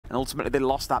and ultimately they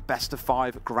lost that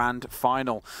best-of-5 grand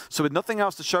final. So with nothing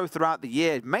else to show throughout the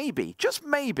year, maybe, just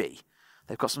maybe,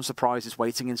 they've got some surprises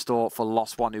waiting in store for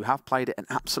Lost One, who have played it an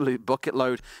absolute bucket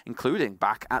load, including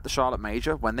back at the Charlotte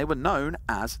Major when they were known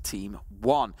as Team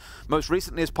 1. Most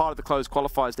recently, as part of the closed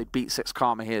qualifiers, they beat 6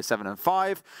 Karma here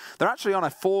 7-5. They're actually on a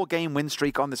 4-game win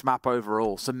streak on this map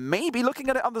overall. So maybe looking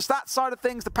at it on the stats side of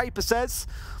things, the paper says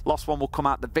Lost One will come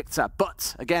out the victor.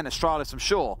 But again, Astralis, I'm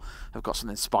sure, have got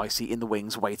something spicy in the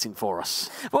wings waiting for us.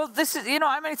 Well, this is, you know,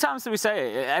 how many times do we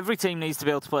say it? Every team needs to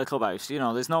be able to play Clubhouse. You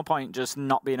know, there's no point just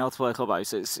not being able to play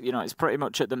Clubhouse. It's, you know, it's pretty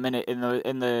much at the minute in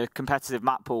the competitive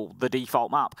map pool the default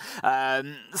map.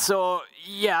 So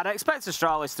yeah, I'd expect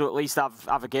Astralis to at least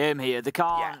have a game here. They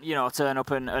can't, you know, turn up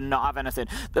and not have anything.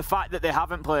 The fact that they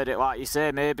haven't played it, like you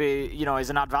say, maybe, you know, is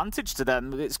an advantage to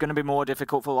them. It's going to be more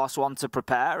difficult for Lost One to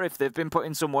prepare if they've been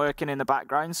putting some work in the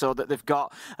background, so that they've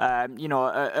got, you know,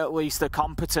 at least a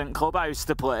competent Clubhouse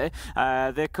to play.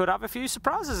 They could have a few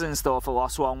surprises in store for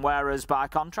Lost One, whereas by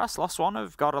contrast, Lost One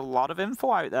have got a lot of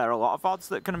info out there, a lot of odds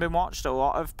that could have been watched, a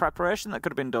lot of preparation that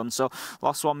could have been done. So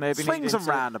Lost One maybe swings and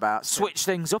roundabouts, switch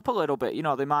things up a little bit. You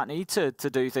know, they might need to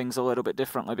do things a little bit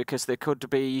differently, because they could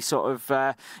be sort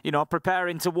of, you know,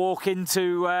 preparing to walk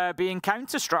into being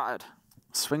counter-stratted.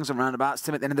 Swings and roundabouts,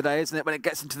 Tim, at the end of the day, isn't it? When it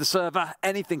gets into the server,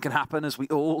 anything can happen, as we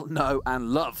all know and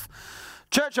love.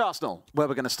 Church Arsenal, where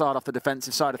we're going to start off the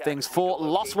defensive side of things for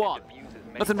Lost One.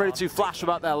 Nothing really too flash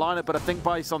about their lineup, but I think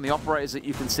based on the operators that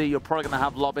you can see, you're probably going to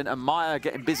have Lobin and Maya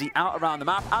getting busy out around the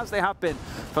map, as they have been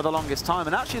for the longest time.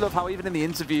 And I actually love how even in the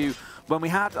interview, when we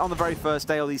had on the very first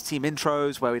day all these team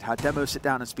intros, where we'd had demos sit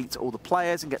down and speak to all the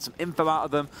players and get some info out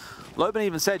of them, Lobin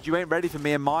even said, you ain't ready for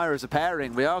me and Maya as a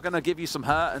pairing. We are going to give you some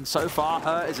hurt, and so far,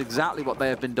 hurt is exactly what they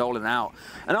have been doling out.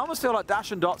 And I almost feel like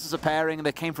Dash and Dots as a pairing, and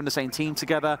they came from the same team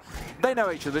together. They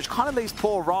know each other, which kind of leaves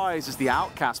poor Rise as the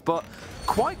outcast, but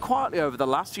quite quietly over the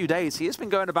last few days, he has been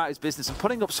going about his business and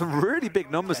putting up some really big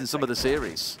numbers in some of the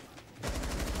series.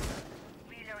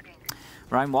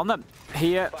 Round one then.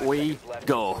 Here we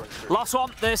go. Last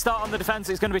one, they start on the defence.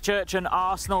 It's going to be Church and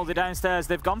Arsenal. They're downstairs.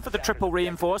 They've gone for the triple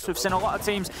reinforced. We've seen a lot of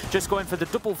teams just going for the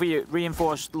double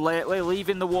reinforced lately,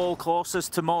 leaving the wall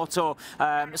closest to Moto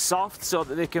soft so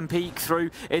that they can peek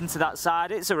through into that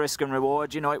side. It's a risk and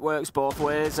reward. You know, it works both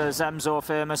ways, as Emzo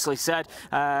famously said.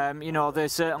 You know, they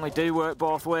certainly do work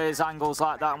both ways, angles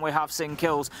like that, and we have seen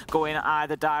kills going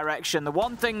either direction. The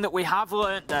one thing that we have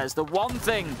learnt, Des, the one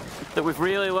thing that we've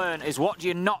really learnt is what do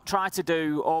you not try to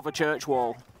do over Church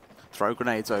Wall? Throw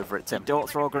grenades over it, Tim. Don't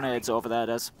throw grenades over there,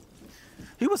 Des.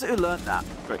 Who was it who learnt that?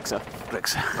 Grixer.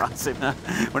 Grixer, that's him.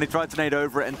 When he tried to nade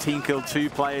over it and team killed 2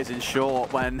 players in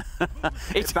short when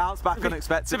it bounced back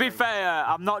unexpectedly. To be fair,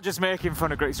 I'm not just making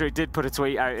fun of Grixer. He did put a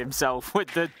tweet out himself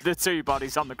with the 2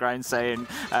 bodies on the ground saying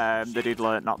that he'd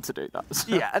learnt not to do that.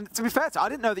 So. Yeah, and to be fair, I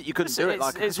didn't know that you couldn't do it.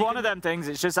 It's one of them things.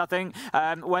 It's just, I think,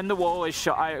 when the wall is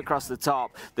shot out across the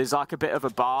top, there's like a bit of a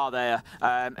bar there,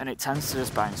 and it tends to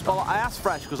just bounce back. Well, I asked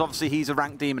Fresh, because obviously he's a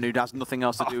ranked demon who has nothing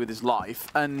else to do with his life,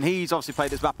 and he's obviously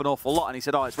played this map an awful lot, and he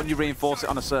said, oh, it's when you reinforce it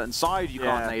on a certain side, you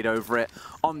can't nade over it.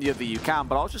 On the other, you can.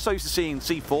 But I was just so used to seeing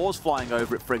C4s flying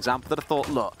over it, for example, that I thought,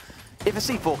 look, if a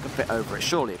C4 can fit over it,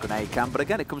 surely a grenade can. But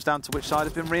again, it comes down to which side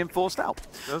has been reinforced out.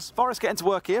 Forrest getting to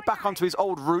work here, back onto his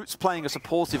old roots, playing a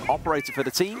supportive operator for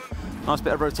the team. Nice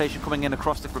bit of rotation coming in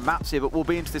across different maps here, but we'll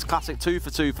be into this classic 2 for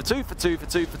 2 for 2 for 2 for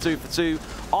 2 for 2 for 2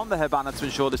 on the Hibana to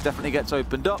ensure this definitely gets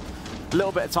opened up. A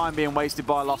little bit of time being wasted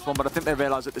by Lost One, but I think they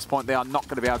realise at this point they are not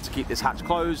going to be able to keep this hatch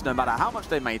closed, no matter how much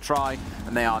they may try,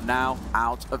 and they are now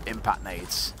out of impact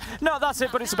nades. No, that's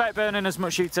it, but it's about burning as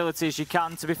much utility as you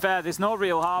can. To be fair, there's no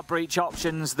real hard breach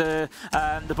options. The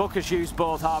Bookers use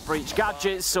both hard breach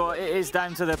gadgets, so it is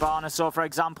down to the Hibana. So, for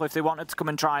example, if they wanted to come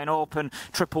and try and open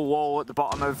triple wall at the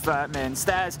bottom of main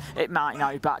stairs, it might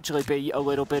now actually be a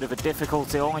little bit of a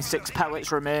difficulty. Only 6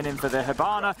 pellets remaining for the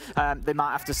Hibana. They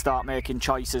might have to start making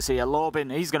choices here.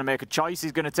 Lobin, he's going to make a choice.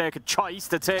 He's going to take a choice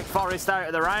to take Forrest out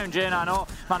of the round. J9O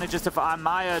manages to find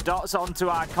Maya, dots onto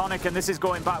Iconic, and this is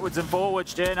going backwards and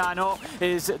forwards. J9O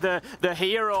is the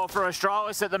hero for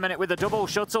Astralis at the minute with the double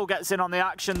shuttle. Gets in on the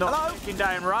action though, taking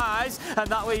down Rise, and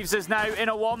that leaves us now in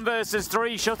a 1 versus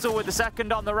 3 shuttle with the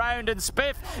second on the round, and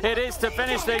Spiff it is to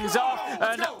finish things off.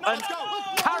 And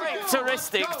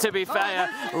characteristic, to be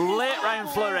fair, late round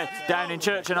flurry down in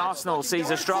Church and Arsenal sees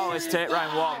Astralis take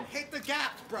round 1. Hit the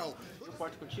gap, bro.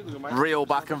 Real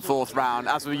back and forth round,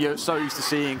 as we're so used to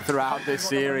seeing throughout this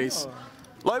series.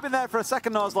 Lobin there for a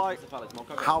second, I was like,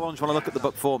 how long do you want to look at the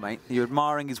book for, mate? Are you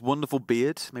admiring his wonderful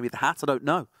beard? Maybe the hat? I don't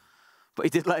know.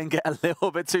 but he did let him get a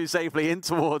little bit too safely in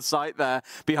towards site there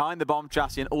behind the bomb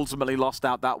chassis and ultimately lost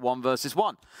out that 1 versus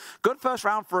 1. Good first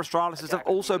round for Astralis, as they've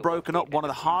also broken up one of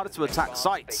the harder to attack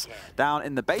sites down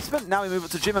in the basement. Now we move up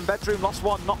to gym and bedroom. Lost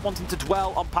One not wanting to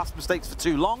dwell on past mistakes for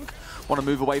too long. Want to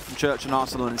move away from Church and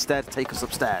Arsenal and instead take us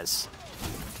upstairs.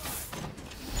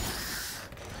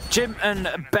 Gym and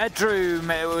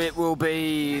bedroom, it will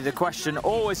be the question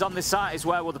always on this site is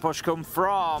where will the push come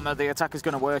from? Are the attackers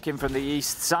going to work in from the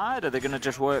east side? Are they going to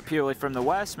just work purely from the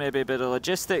west? Maybe a bit of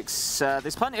logistics.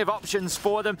 There's plenty of options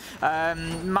for them.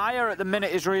 Maya at the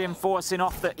minute is reinforcing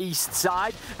off the east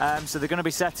side, so they're going to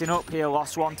be setting up here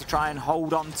Lost One to try and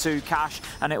hold on to cash,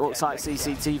 and it looks like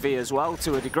CCTV as well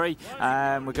to a degree.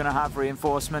 We're going to have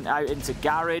reinforcement out into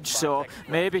garage, so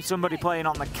maybe somebody playing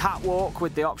on the catwalk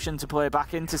with the option to play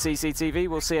back into CCTV.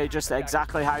 We'll see just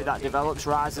exactly how that develops.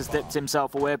 Rise has dipped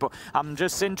himself away, but I'm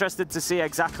just interested to see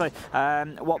exactly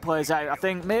what plays out. I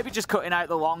think maybe just cutting out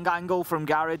the long angle from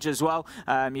garage as well.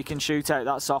 You can shoot out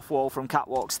that soft wall from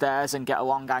catwalk stairs and get a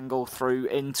long angle through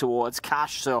in towards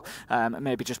cash, so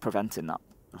maybe just preventing that.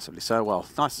 Massively so. Well,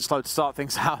 nice and slow to start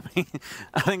things out.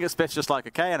 I think it's just like,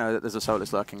 okay, I know that there's a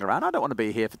Solus lurking around. I don't want to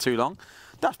be here for too long.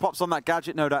 Dash pops on that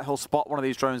gadget. No doubt he'll spot one of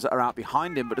these drones that are out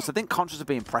behind him, but just I think conscious of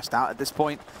being pressed out at this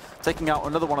point. Taking out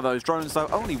another one of those drones, though.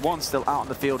 Only one still out on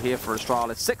the field here for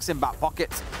Astralis. 6 in back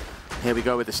pocket. Here we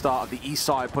go with the start of the east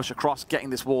side push across, getting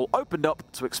this wall opened up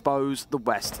to expose the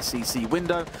west CC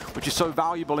window, which is so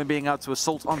valuable in being able to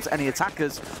assault onto any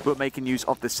attackers who are making use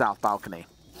of this south balcony.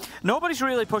 Nobody's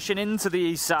really pushing into the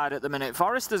east side at the minute.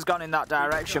 Forrester's gone in that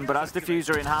direction, but has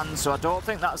diffuser in hand, so I don't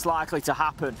think that's likely to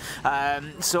happen.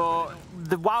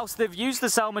 Whilst they've used the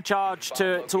Selma charge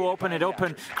to open it up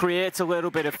and create a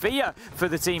little bit of fear for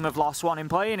the team of Lost One in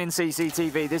playing in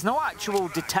CCTV, there's no actual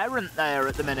deterrent there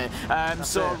at the minute.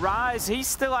 So Rise, he's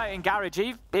still out in garage.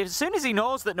 As soon as he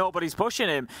knows that nobody's pushing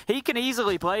him, he can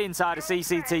easily play inside a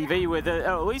CCTV with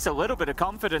at least a little bit of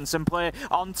confidence and play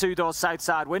onto those south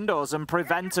side windows and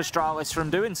prevent Astralis from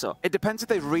doing so. It depends if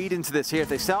they read into this here. If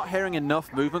they start hearing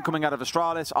enough movement coming out of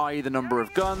Astralis, i.e. the number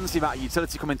of guns, the amount of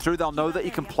utility coming through, they'll know that he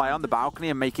can play on the balcony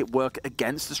and make it work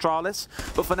against Astralis.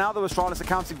 But for now, though, Astralis are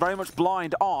counting very much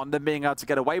blind on them being able to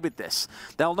get away with this.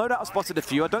 They'll no doubt have spotted a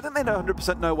few. I don't think they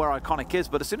 100% know where Iconic is,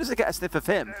 but as soon as they get a sniff of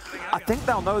him, I think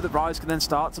they'll know that Rise can then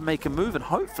start to make a move, and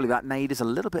hopefully that nade is a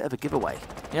little bit of a giveaway.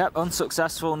 Yep,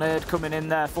 unsuccessful nade coming in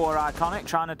there for Iconic,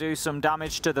 trying to do some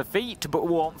damage to the feet, but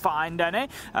won't find any.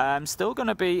 Still going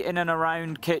to be in and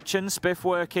around kitchen. Spiff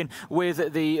working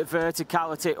with the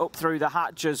verticality up through the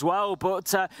hatch as well,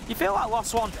 but you feel like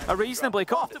Lost One are reasonably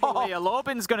comfortable here.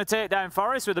 Lobin's going to take down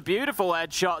Forrest with a beautiful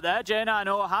headshot there.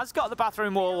 J90 has got the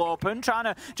bathroom wall open, trying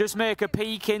to just make a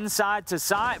peek inside to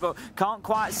sight, but can't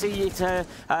quite see it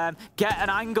get an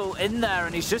angle in there,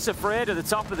 and he's just afraid of the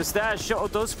top of the stairs. Shuttle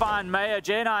does find Mayer.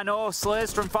 J90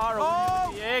 slays from far away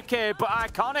with the AK, but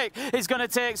Iconic is going to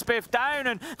take Spiff down,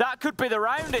 and that could be the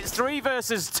round. It's 3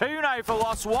 versus 2 now for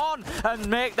Lost One, and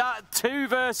make that 2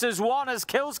 versus 1 as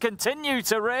kills continue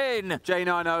to rain.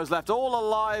 J90 is left all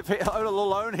alive, all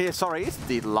alone here. Sorry, he's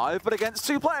indeed alive, but against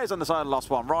 2 players on the side of Lost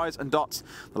One. Rise and Dots,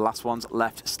 the last one's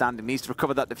left standing. Needs to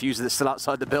recover that diffuser that's still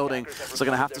outside the building, so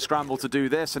going to have to scramble to do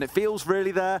this, and it feels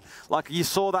really there like you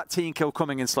saw that team kill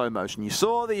coming in slow motion. You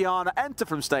saw the Yana enter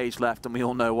from stage left, and we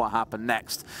all know what happened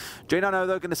next. J90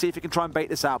 though going to see if he can try and bait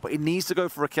this out, but he needs to go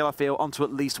for a kill, I feel, onto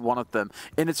at least one of them.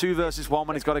 In a 2 versus 1,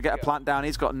 when he's got to get a plant down,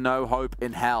 he's got no hope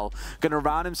in hell. Going to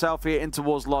round himself here in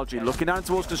towards Logi, looking down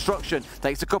towards construction,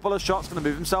 takes a couple of shots, going to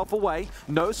move himself away.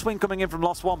 No swing coming in from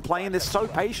Lost One, playing this so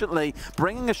patiently,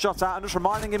 bringing a shot out and just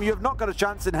reminding him you have not got a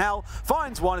chance in hell.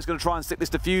 Finds one, is going to try and stick this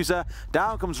diffuser.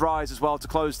 Down comes Rise as well to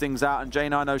close things out, and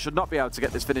J90 should not be able to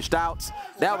get this finished out.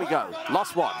 There we go,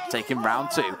 Lost One taking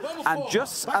round 2. And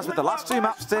just as with the last 2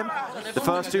 maps, Tim, the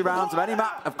first 2 rounds of any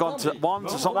map have gone to one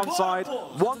side,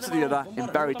 one to the other in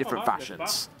very different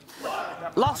fashions.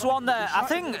 Lost One there. I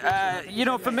think, you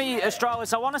know, for me,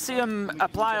 Astralis, I want to see him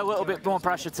apply a little bit more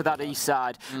pressure to that east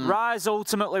side. Rise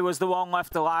ultimately was the one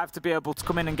left alive to be able to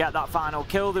come in and get that final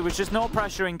kill. There was just no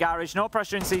pressure in garage, no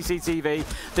pressure in CCTV.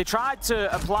 They tried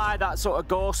to apply that sort of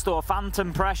ghost or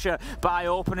phantom pressure by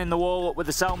opening the wall up with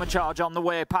the Selma charge on the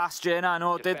way past.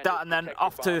 J90 did that, and then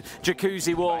off to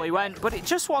Jacuzzi wall he went, but it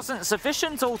just wasn't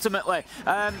sufficient ultimately,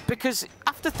 because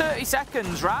after 30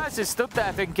 seconds, Rise is stood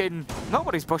there thinking,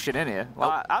 nobody's pushing in here.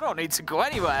 Like, I don't need to go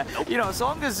anywhere. You know, as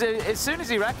long as soon as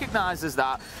he recognises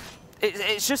that,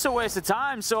 it's just a waste of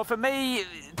time. So for me,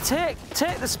 take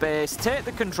the space, take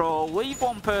the control, leave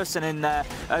one person in there,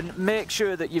 and make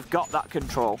sure that you've got that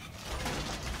control.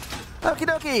 Okay.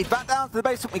 Okie dokie, back down to the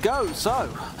basement we go. So,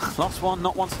 Lost One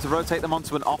not wanting to rotate them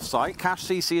onto an off-site. Cash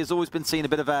CC has always been seen a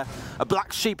bit of a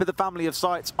black sheep of the family of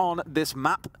sites on this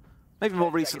map. Maybe more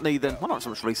recently than, well, not so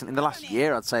much recently, in the last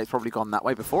year I'd say it's probably gone that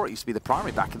way. Before it used to be the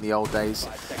primary back in the old days.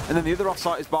 And then the other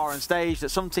off-site is bar and stage that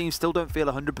some teams still don't feel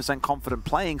 100% confident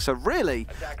playing. So really,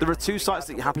 there are two sites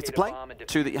that you're happy to play,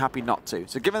 two that you're happy not to.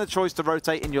 So given the choice to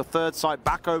rotate in your third site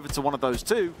back over to one of those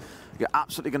two, you're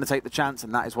absolutely going to take the chance,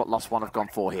 and that is what Lost One have gone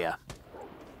for here.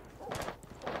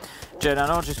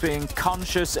 Jnano just being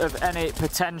conscious of any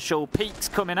potential peaks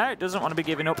coming out, doesn't want to be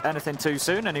giving up anything too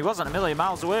soon, and he wasn't a million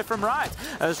miles away from right,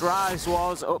 as Rise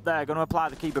was up there, going to apply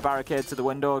the keeper barricade to the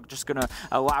window, just going to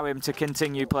allow him to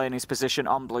continue playing his position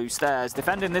on blue stairs.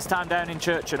 Defending this time down in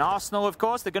Church and Arsenal, of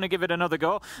course, they're going to give it another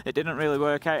go. It didn't really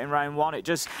work out in round one, it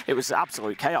was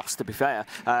absolute chaos, to be fair.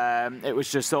 It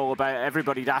was just all about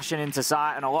everybody dashing into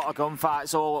sight and a lot of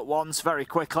gunfights all at once very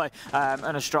quickly, and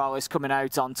Astralis coming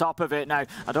out on top of it. Now,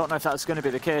 I don't know if that's going to be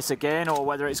the case again, or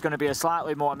whether it's going to be a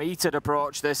slightly more metered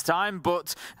approach this time,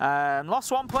 but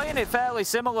Lost One playing it fairly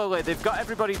similarly. They've got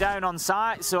everybody down on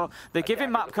site, so they're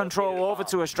giving map control over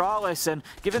to Astralis and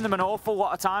giving them an awful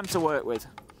lot of time to work with.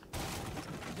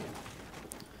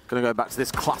 Going to go back to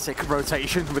this classic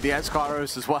rotation with the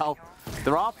X-Kairos as well.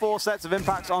 There are 4 sets of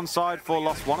impacts on side for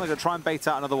Lost One. I'm going to try and bait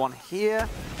out another one here.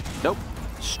 Nope,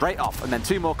 straight off, and then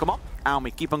 2 more come on. And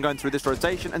we keep on going through this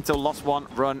rotation until Lost One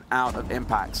run out of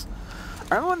impacts.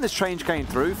 I remember when this change came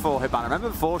through for Hibana. I remember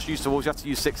before she used to always have to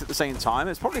use 6 at the same time.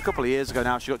 It's probably a couple of years ago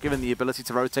now she got given the ability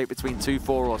to rotate between 2,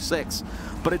 4 or 6.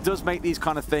 But it does make these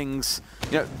kind of things,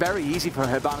 you know, very easy for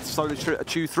Hibana to slowly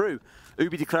chew through.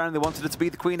 Ubi declaring they wanted her to be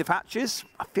the Queen of Hatches.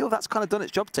 I feel that's kind of done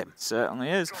its job, Tim. Certainly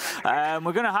is. We're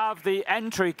going to have the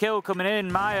entry kill coming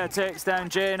in. Maya takes down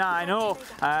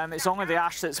J9O. It's only the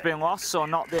Ash that's been lost, so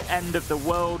not the end of the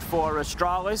world for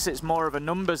Astralis. It's more of a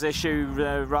numbers issue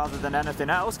rather than anything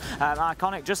else.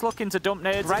 Iconic just looking to dump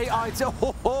nades. Great item.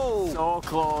 So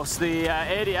close. The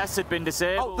ADS had been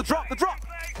disabled. Oh, the drop, the drop!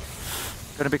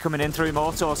 Going to be coming in through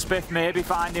Moto. Spiff maybe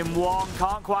finding one.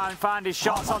 Can't quite find his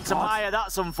shots onto Maya.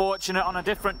 That's unfortunate. On a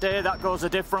different day, that goes a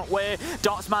different way.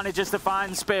 Dots manages to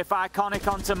find Spiff.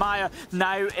 Iconic onto Maya.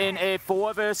 Now in a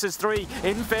 4 versus 3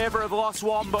 in favour of Lost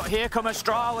One. But here come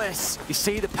Astralis. You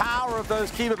see the power of those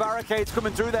keeper barricades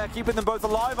coming through there, keeping them both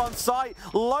alive on site.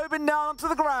 Lobing down onto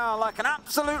the ground like an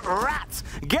absolute rat.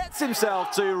 Gets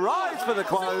himself to Rise for the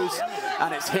close.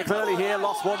 And it's hit early here.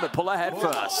 Lost One that pull ahead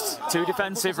first. 2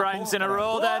 defensive rounds in a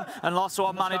row then, and Lost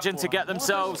One managing to get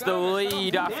themselves the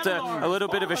lead after a little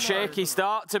bit of a shaky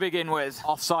start to begin with.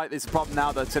 Off-site is the problem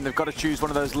now though, Tim. They've got to choose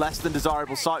one of those less than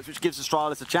desirable sites, which gives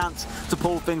Astralis a chance to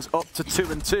pull things up to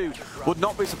 2 and 2. Would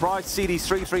not be surprised to see these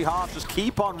 3-3 halves just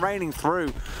keep on raining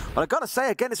through. But I've got to say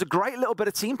again, it's a great little bit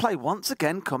of team play once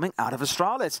again coming out of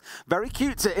Astralis. Very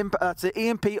cute to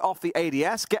EMP off the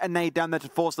ADS, get a nade down there to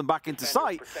force them back into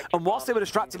sight. And whilst they were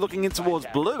distracted looking in towards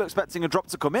blue, expecting a drop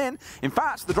to come in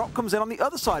fact, the drop comes in on the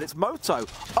other side. It's Moto,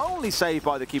 only saved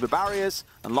by the keeper barriers,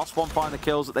 and Lost One find the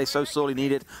kills that they so sorely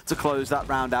needed to close that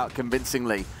round out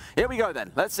convincingly. Here we go then.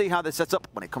 Let's see how they set up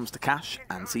when it comes to Cash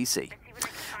and CC.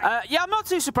 Yeah, I'm not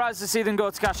too surprised to see them go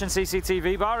to Cash and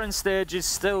CCTV. Bar and stage is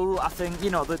still, I think,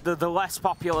 you know, the less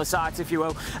popular site, if you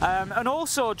will. And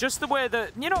also, just the way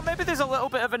that, you know, maybe there's a little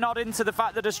bit of a nod into the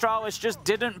fact that Astralis just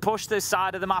didn't push this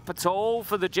side of the map at all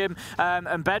for the gym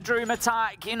and bedroom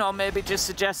attack. You know, maybe just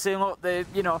suggesting, look, they,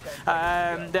 you know,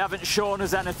 they haven't shown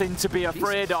us anything to be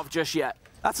afraid of just yet.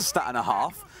 That's a stat and a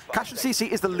half. Cash and CC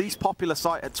is the least popular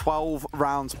site at 12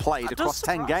 rounds played across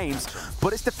 10 games,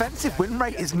 but its defensive win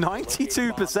rate is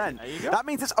 92%. That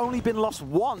means it's only been lost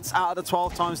once out of the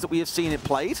 12 times that we have seen it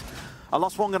played. A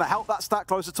Lost One going to help that stat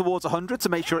closer towards 100 to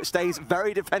make sure it stays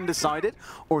very defender-sided,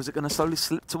 or is it going to slowly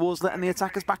slip towards letting the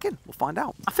attackers back in? We'll find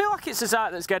out. I feel like it's a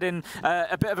site that's getting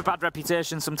a bit of a bad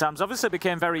reputation sometimes. Obviously, it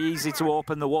became very easy to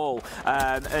open the wall,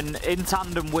 and in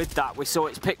tandem with that, we saw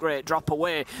its pick rate drop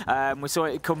away. We saw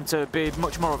it come to be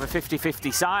much more of a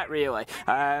 50-50 site, really.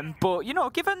 But, you know,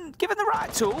 given the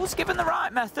right tools, given the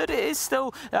right method, it is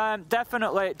still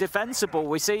definitely defensible.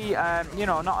 We see, you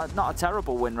know, not a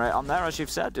terrible win rate on there, as you've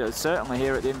said. Certainly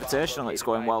here at the Invitational, it's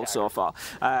going well so far.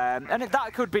 And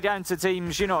that could be down to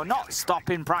teams, you know, not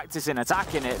stopping practicing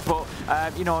attacking it, but,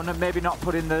 you know, maybe not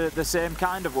putting the same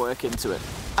kind of work into it.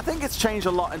 I think it's changed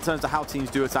a lot in terms of how teams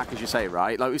do attack, as you say,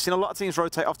 right? Like, we've seen a lot of teams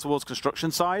rotate off towards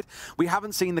construction side. We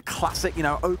haven't seen the classic, you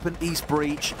know, open east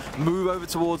breach, move over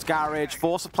towards garage,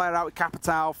 force a player out with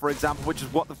Capital, for example, which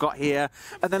is what they've got here,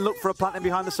 and then look for a planting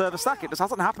behind the server stack. It just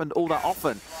hasn't happened all that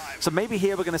often. So maybe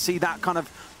here we're going to see that kind of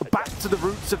back to the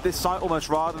roots of this side site almost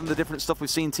rather than the different stuff we've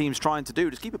seen teams trying to do.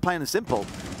 Just keep it plain and simple.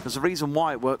 There's a reason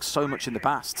why it works so much in the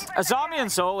past. Azami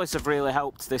and Solis have really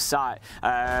helped this site.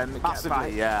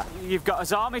 Massively, yeah. You've got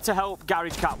Azami to help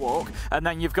Garage Catwalk, and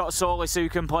then you've got Solis who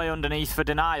can play underneath for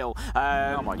Denial.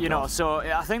 You know, so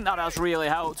I think that has really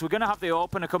helped. We're going to have the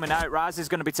opener coming out. Rise is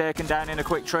going to be taken down in a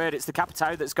quick trade. It's the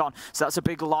Capitao that's gone, so that's a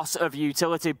big loss of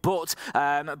utility. But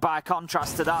by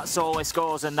contrast to that, Solis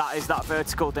goes, and that is that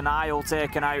vertical Denial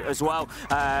taken out as well.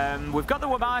 We've got the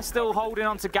Wamai still holding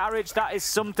on to Garage. That is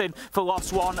something for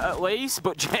Lost One at least,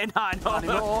 but J9 not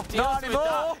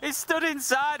anymore. He's stood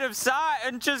inside of sight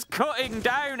and just cutting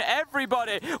down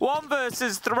everybody. 1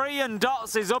 versus 3, and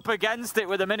Dots is up against it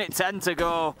with 1:10 to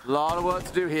go. A lot of work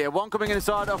to do here. One coming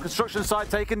inside our construction site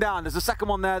taken down. There's a second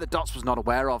one there that Dots was not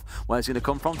aware of. Where's he going to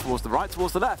come from? Towards the right,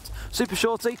 towards the left. Super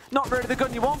Shorty, not really the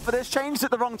gun you want for this. Changed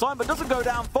at the wrong time, but doesn't go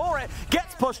down for it.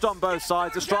 Gets pushed on both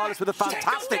sides. Astralis with a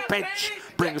fantastic pinch.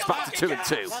 Brings us back to 2 and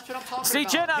 2. See,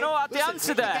 Jen, I know I had the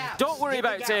answer there. Don't worry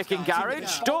about taking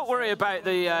Garage. Don't worry about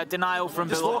the Denial from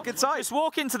below. Just walk inside. Just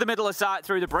walk into the middle of sight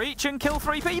through the breach and kill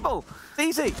 3 people.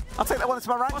 It's easy. I'll take that one into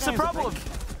my rank. What's the problem?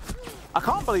 I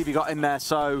can't believe he got in there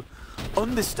so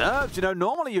undisturbed. You know,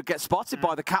 normally you'd get spotted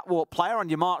by the catwalk player on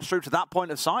your march through to that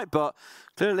point of sight, but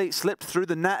clearly it slipped through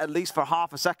the net at least for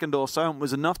half a second or so and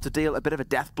was enough to deal a bit of a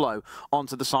death blow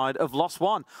onto the side of Lost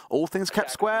One. All things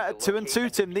kept square at 2 and 2,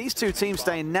 Tim. These two teams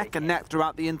staying neck and neck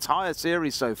throughout the entire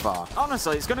series so far.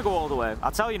 Honestly, it's going to go all the way.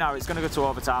 I'll tell you now, it's going to go to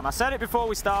overtime. I said it before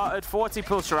we started,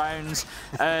 40+ rounds,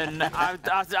 and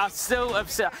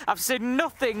I've seen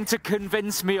nothing to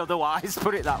convince me otherwise,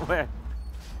 put it that way.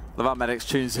 Levan Medics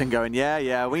tunes in going,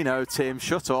 yeah, we know, Tim,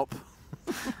 shut up.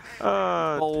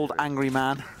 Old angry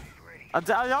man.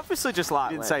 I obviously just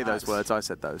like. You didn't say those words, I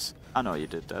said those. I know you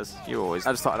did, Des. You always.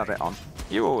 I just thought I'd have it on.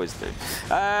 You always do.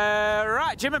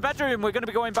 Right, gym and bedroom. We're going to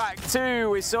be going back to.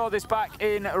 We saw this back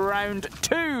in round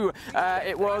 2.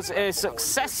 It was a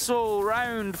successful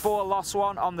round for Lost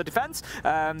One on the defence.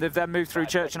 They've then moved through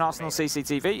Church and Arsenal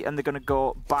CCTV, and they're going to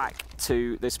go back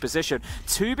to this position.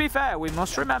 To be fair, we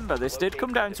must remember this did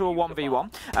come down to a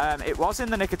 1v1. It was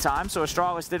in the nick of time, so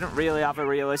Astralis didn't really have a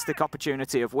realistic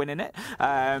opportunity of winning it.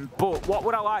 But what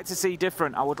would I like to see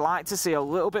different? I would like to see a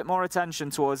little bit more attention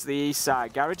towards the east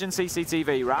side. Garage and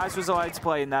CCTV. Rise was allowed to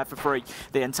play in there for free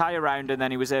the entire round, and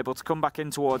then he was able to come back in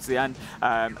towards the end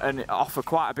and offer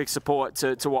quite a big support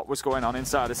to what was going on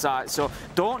inside the site. So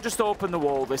don't just open the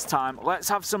wall this time. Let's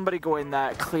have somebody go in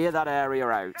there, clear that area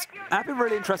out. I've been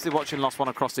really interested watching Lost One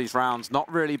across these rounds,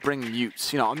 not really bring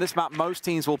mutes. You know, on this map, most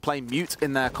teams will play mute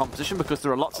in their composition because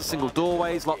there are lots of single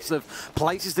doorways, lots of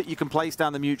places that you can place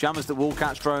down the mute jammers that will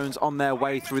catch drones on their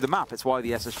way through the map. It's why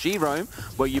the SSG roam,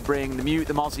 where you bring the mute,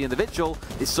 the Mozzie, and the Vigil,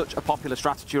 is such a popular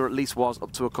strategy, or at least was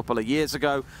up to a couple of years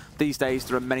ago. These days,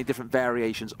 there are many different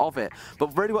variations of it.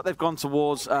 But really what they've gone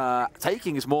towards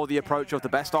taking is more the approach of the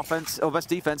best offense, or best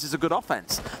defense is a good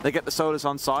offense. They get the solos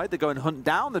on side, they go and hunt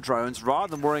down the drones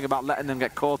rather than worrying about letting them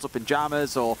get caught up in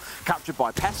jammers or captured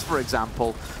by pests, for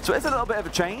example. So it's a little bit of a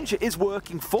change. It is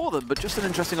working for them, but just an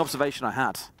interesting observation I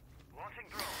had.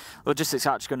 Logistics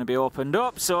hatch going to be opened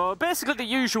up, so basically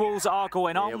the usuals are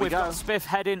going on. We've got Spiff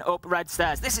heading up red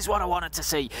stairs. This is what I wanted to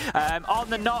see. On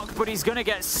the knock, but he's going to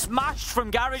get smashed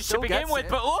from Garage to begin with,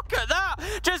 but look at that!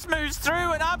 Just moves through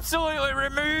and absolutely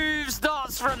removes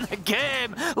Dots from the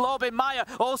game. Lobin Maya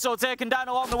also taken down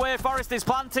along the way. Forrest is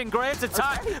planting. Great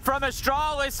attack from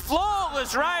Astralis.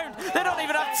 Flawless round. They don't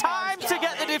even have time to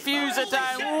get the diffuser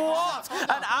down. What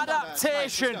an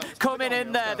adaptation coming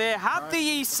in there. They had the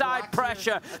east side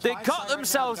pressure. They got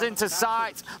themselves into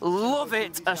sight. Love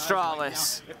it,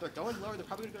 Astralis.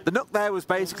 The nook there was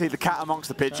basically the cat amongst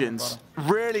the pigeons.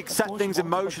 Really set things in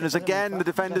motion as, again, the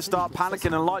defenders start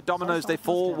panicking, and like dominoes, they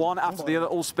fall one after the other,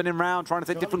 all spinning around, trying to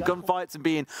take different gunfights and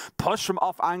being pushed from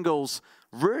off angles.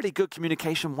 Really good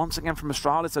communication once again from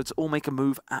Astralis, so to all make a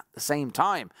move at the same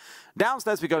time.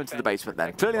 Downstairs we go into the basement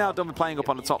then. Clearly now done with playing up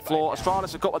on the top floor.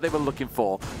 Astralis have got what they were looking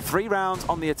for. 3 rounds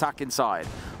on the attack inside.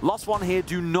 Lost One here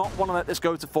do not want to let this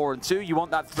go to 4 and 2. You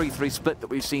want that 3-3 split that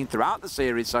we've seen throughout the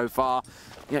series so far.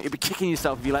 You know, you'll be kicking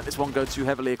yourself if you let this one go too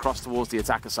heavily across towards the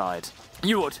attacker side.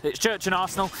 You would. It's Church and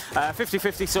Arsenal.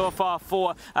 50-50 so far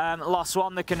for Lost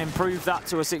One. They can improve that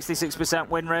to a 66%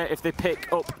 win rate if they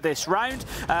pick up this round.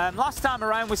 Last time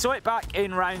around, we saw it back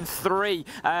in round 3,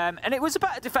 and it was a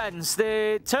better defence.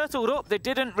 They turtled up. They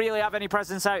didn't really have any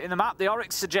presence out in the map. The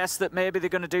Oryx suggests that maybe they're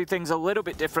going to do things a little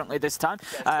bit differently this time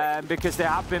because they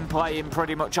have been playing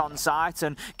pretty much on site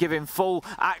and giving full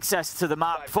access to the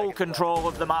map, full control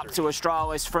of the map to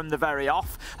Astralis. Astralis from the very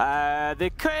off. They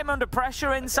came under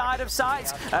pressure inside of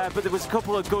sight, but there was a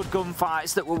couple of good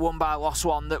gunfights that were won by Lost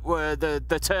One that were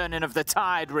the turning of the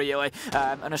tide, really,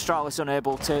 and Astralis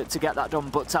unable to get that done.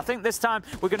 But I think this time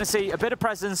we're going to see a bit of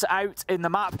presence out in the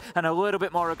map and a little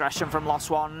bit more aggression from Lost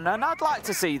One, and I'd like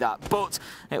to see that. But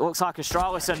it looks like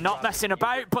Astralis are not messing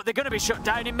about, but they're going to be shut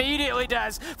down immediately,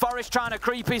 Des. Forrest trying to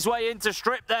creep his way into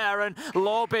Strip there, and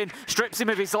Lobin strips him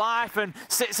of his life and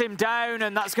sits him down,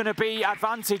 and that's going to be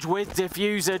advantage with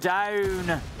Diffuser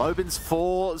down. Lobin's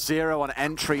 4-0 on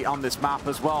entry on this map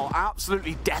as well,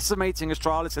 absolutely decimating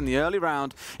Astralis in the early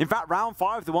round. In fact, round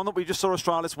 5, the one that we just saw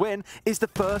Astralis win, is the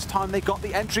first time they got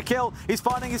the entry kill. He's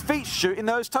finding his feet, shooting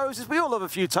those toes. We all love a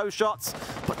few toe shots,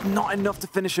 but not enough to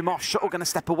finish him off. Shuttle going to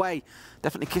step away.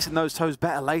 Definitely kissing those toes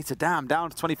better later. Damn, down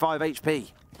to 25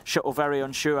 HP. Shuttle very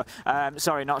unsure.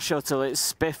 Sorry, not Shuttle,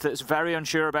 it's Spiff that's very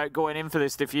unsure about going in for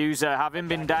this Diffuser. Having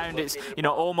been downed, it's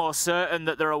almost certain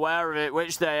that they're aware of it,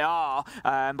 which they are.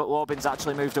 But Lobin's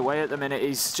actually moved away at the minute.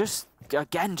 He's just,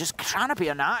 again, just trying to be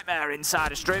a nightmare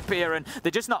inside a Strip here, and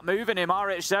they're just not moving him.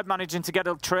 RHZ managing to get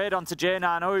a trade onto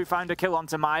J90, who found a kill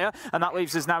onto Maya, and that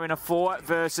leaves us now in a 4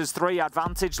 versus 3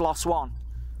 advantage. Lost One.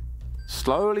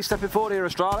 Slowly stepping forward here,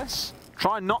 Astralis.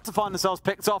 Trying not to find themselves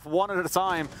picked off one at a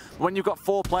time. When you've got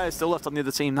 4 players still left on the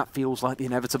other team, that feels like the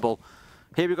inevitable.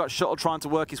 Here we've got Shuttle trying to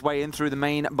work his way in through the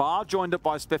main bar, joined up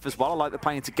by Spiff as well. I like they're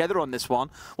playing together on this one.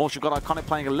 Also, you've got Iconic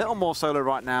playing a little more solo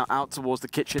right now out towards the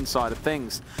kitchen side of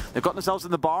things. They've got themselves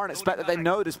in the bar and expect that they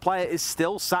know this player is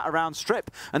still sat around Strip,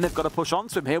 and they've got to push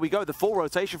onto him. Here we go, the full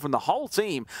rotation from the whole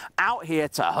team out here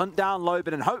to hunt down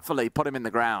Lobin and hopefully put him in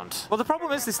the ground. Well, the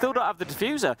problem is they still don't have the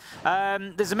Diffuser.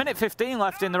 There's a minute 15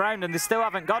 left in the round and they still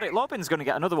haven't got it. Lobin's going to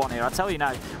get another one here, I tell you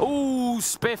now. Ooh,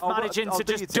 Spiff managing to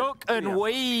just duck and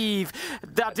weave.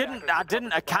 I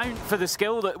didn't account for the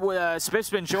skill that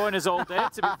Spiff's been showing us all day,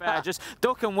 to be fair. Just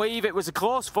duck and weave. It was a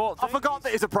close fought thing. I forgot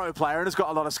that he's a pro player and has got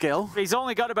a lot of skill. He's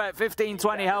only got about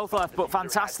 15-20 health left, but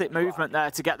fantastic movement there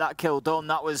to get that kill done.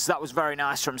 That was very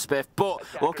nice from Spiff. But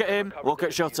look at him, look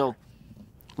at Shuttle.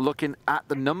 Looking at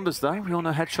the numbers, though, we all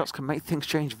know headshots can make things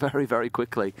change very, very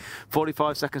quickly.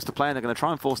 45 seconds to play, and they're going to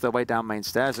try and force their way down main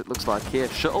stairs, it looks like here.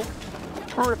 Shuttle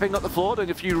ripping up the floor, doing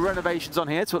a few renovations on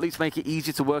here to at least make it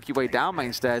easier to work your way down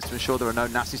main stairs to ensure there are no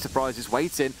nasty surprises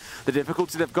waiting. The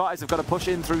difficulty they've got is they've got to push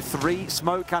in through 3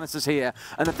 smoke canisters here.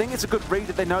 And I think it's a good read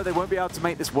that they know they won't be able to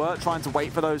make this work, trying to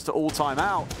wait for those to all time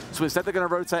out. So instead they're going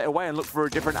to rotate away and look for a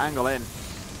different angle in.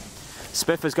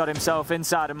 Spiff has got himself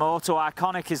inside a Moto.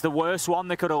 Iconic is the worst one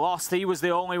they could have lost. He was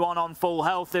the only one on full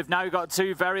health. They've now got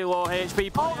 2 very low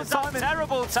HP players.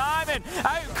 Terrible timing.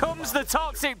 Out comes the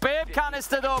toxic babe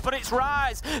canister though, but it's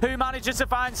Rise who manages to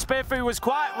find Spiff, who was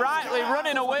quite rightly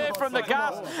running away from the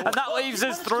gas. And that leaves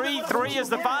us 3-3 as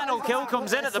the final kill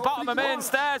comes in at the bottom of main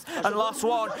stairs. And Lost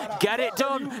One get it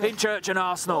done in Church and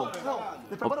Arsenal.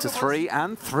 Up to 3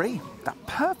 and 3. That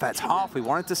perfect half we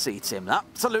wanted to see, Tim.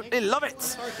 Absolutely love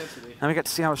it. And we get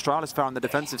to see how Astralis fare on the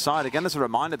defensive side. Again, as a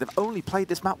reminder, they've only played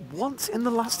this map once in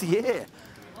the last year.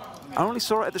 I only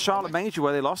saw it at the Charlotte Major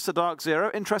where they lost to Dark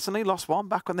Zero. Interestingly, Lost One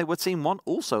back when they were Team 1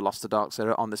 also lost to Dark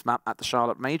Zero on this map at the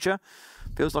Charlotte Major.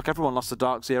 Feels like everyone lost to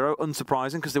Dark Zero.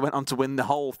 Unsurprising because they went on to win the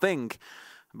whole thing.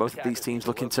 Both of these teams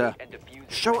looking to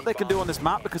show what they can do on this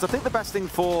map, because I think the best thing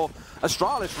for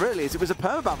Astralis really is it was a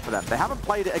permaban for them. They haven't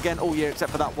played it again all year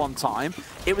except for that one time.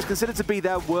 It was considered to be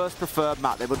their worst preferred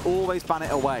map. They would always ban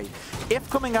it away. If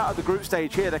coming out of the group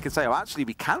stage here they can say, oh, actually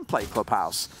we can play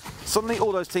Clubhouse, suddenly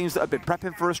all those teams that have been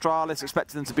prepping for Astralis,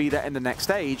 expecting them to be there in the next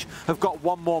stage, have got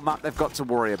one more map they've got to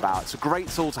worry about. It's a great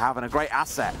tool to have and a great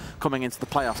asset coming into the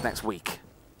playoffs next week.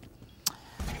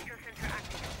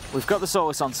 We've got the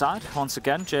Solis on side, once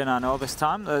again, J90 this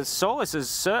time. The Solis has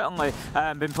certainly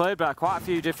been played by quite a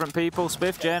few different people.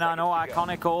 Spiff, J90,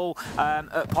 Iconic, all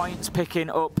at points picking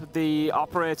up the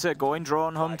operator, going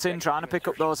drone hunting, trying to pick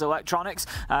up those electronics.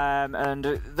 And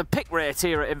the pick rate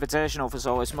here at Invitational for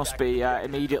Solis must be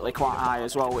immediately quite high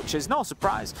as well, which is no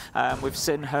surprise. We've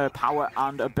seen her power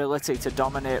and ability to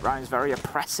dominate rounds very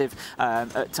oppressive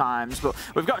at times. But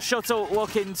we've got Shuttle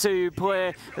looking to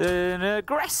play an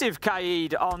aggressive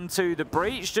Kaid on to the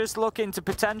breach, just looking to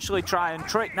potentially try and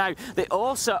trick. Now, the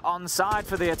Ursa on side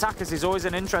for the attackers is always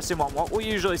an interesting one. What we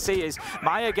usually see is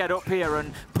Maya get up here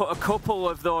and put a couple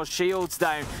of those shields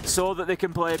down so that they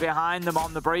can play behind them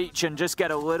on the breach and just get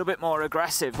a little bit more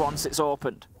aggressive once it's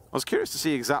opened. I was curious to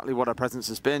see exactly what her presence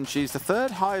has been. She's the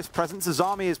 3rd highest presence.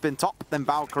 Azami has been top, then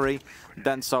Valkyrie,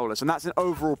 then Solis. And that's an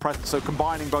overall presence, so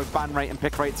combining both ban rate and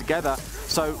pick rate together.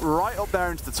 So right up there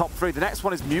into the top 3. The next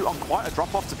one is Mute on quite a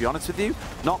drop-off, to be honest with you.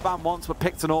 Not banned once, but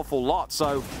picked an awful lot.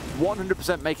 So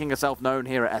 100% making herself known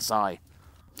here at SI.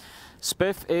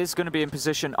 Spiff is going to be in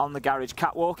position on the garage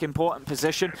catwalk, important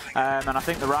position, and I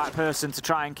think the right person to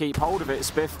try and keep hold of it.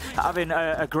 Spiff having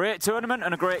a great tournament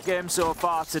and a great game so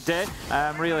far today,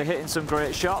 really hitting some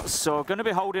great shots, so going to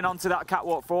be holding on to that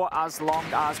catwalk for as long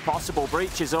as possible.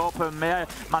 Breach is open,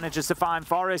 manages to find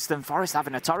Forrest, and Forrest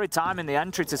having a torrid time in the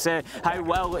entry to say how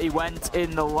well he went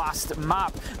in the last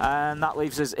map, and that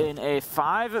leaves us in a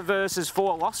 5 versus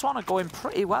 4. Lost One are going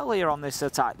pretty well here on this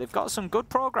attack. They've got some good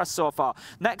progress so far.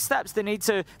 Next steps, they need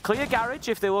to clear garage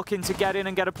if they're looking to get in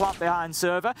and get a plant behind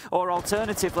server, or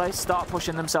alternatively start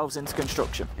pushing themselves into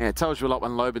construction. Yeah, it tells you a lot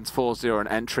when Lobin's 4-0 in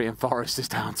entry and Forrest is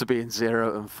down to being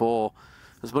 0-4.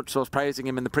 As much as I was praising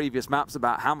him in the previous maps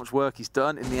about how much work he's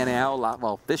done in the NAL,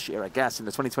 well, this year, I guess, in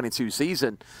the 2022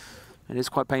 season, it is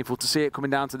quite painful to see it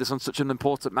coming down to this on such an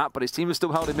important map, but his team has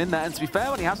still held him in there, and to be fair,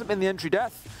 when he hasn't been the entry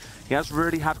death, he has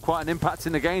really had quite an impact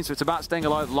in the game, so it's about staying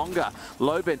alive longer.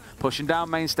 Lobin pushing down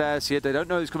main stairs here. They don't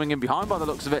know who's coming in behind by the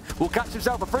looks of it. Will catch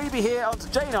himself a freebie here onto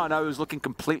J9O, who's looking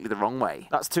completely the wrong way.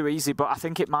 That's too easy, but I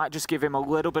think it might just give him a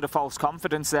little bit of false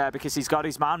confidence there because he's got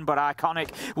his man, but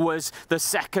Iconic was the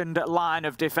second line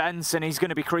of defense, and he's going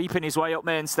to be creeping his way up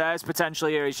main stairs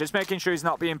potentially here. He's just making sure he's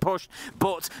not being pushed,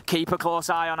 but keep a close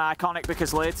eye on Iconic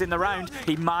because late in the round,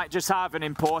 he might just have an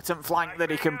important flank that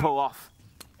he can pull off.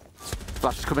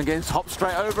 Flash is coming in, hop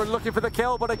straight over and looking for the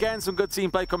kill, but again, some good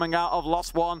team play coming out of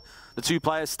Lost One. The two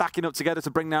players stacking up together to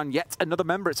bring down yet another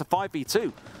member. It's a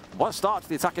 5v2. What a start to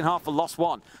the attacking half for Lost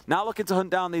One. Now looking to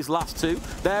hunt down these last two.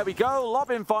 There we go,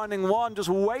 Lobin finding one, just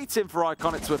waiting for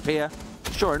Iconic to appear.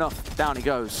 Sure enough, down he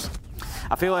goes.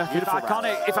 I feel like if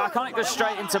Iconic goes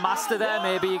straight into Master there,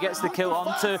 maybe he gets the kill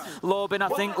onto Lobin. I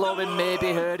think Lobin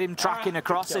maybe heard him tracking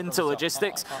across into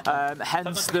Logistics,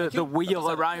 hence the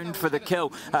wheel around for the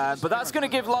kill. But that's going to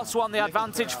give Lost One the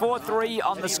advantage, 4-3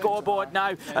 on the scoreboard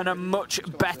now, and a much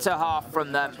better half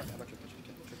from them.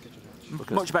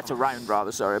 Much better round,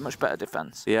 rather, sorry, much better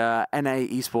defense. Yeah, NA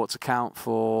Esports account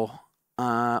for,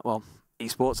 well,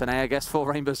 Esports NA, I guess, for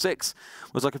Rainbow Six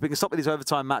was like, if we can stop with these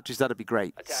overtime matches, that'd be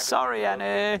great. Sorry, NA.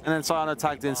 And then Cyano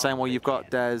tagged in saying, well, you've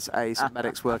got Des, Ace, and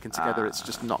Medics working together. It's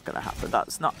just not going to happen.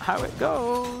 That's not how it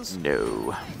goes.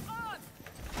 No.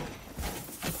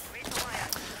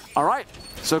 All right,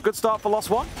 so good start for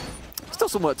Lost One. Still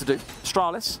some work to do.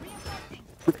 Stralis,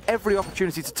 with every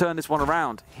opportunity to turn this one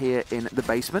around here in the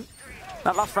basement.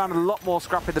 That last round a lot more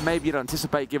scrappy than maybe you'd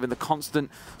anticipate given the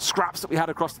constant scraps that we had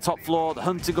across the top floor, the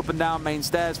hunting up and down main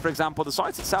stairs, for example. The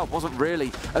site itself wasn't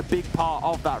really a big part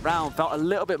of that round. Felt a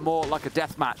little bit more like a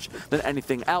deathmatch than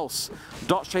anything else.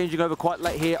 Dots changing over quite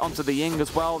late here onto the Ying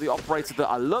as well. The operator that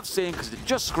I love seeing because it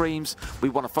just screams we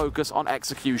want to focus on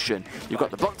execution. You've got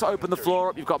the Buck to open the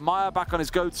floor up. You've got Maya back on his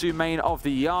go-to main of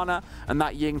the Yana, and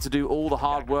that Ying to do all the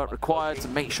hard work required to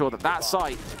make sure that that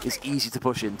site is easy to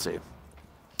push into.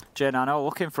 J9O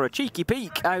looking for a cheeky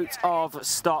peek out of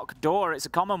stock door. It's a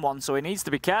common one, so he needs to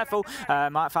be careful.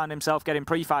 Might find himself getting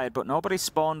pre-fired, but nobody's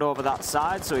spawned over that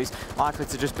side, so he's likely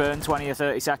to just burn 20 or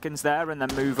 30 seconds there and then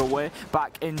move away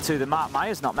back into the map.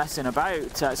 Maya's not messing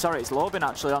about. Sorry, it's Lobin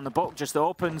actually on the book. Just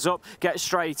opens up, gets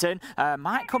straight in.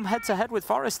 Might come head-to-head with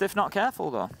Forrest if not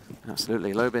careful, though.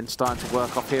 Absolutely. Lobin starting to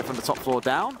work off here from the top floor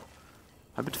down.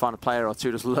 Hoping to find a player or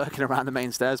two just lurking around the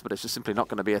main stairs, but it's just simply not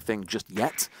going to be a thing just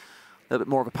yet. A little bit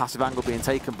more of a passive angle being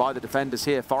taken by the defenders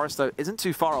here. Forrest, though, isn't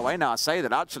too far away now. I say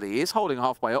that actually he is holding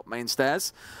halfway up main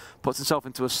stairs. Puts himself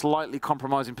into a slightly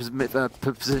compromising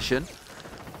position.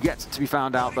 Yet to be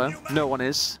found out, though. No one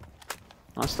is.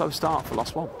 Nice slow start for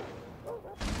Lost One.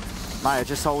 Maya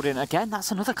just holding, again,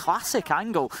 that's another classic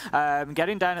angle.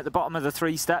 Getting down at the bottom of the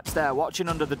 3 steps there, watching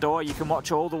under the door. You can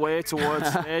watch all the way towards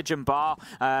stage and bar.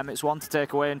 It's one to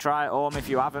take away and try at home if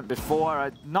you haven't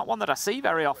before. Not one that I see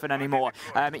very often anymore.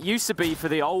 It used to be for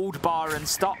the old bar and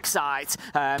stock site.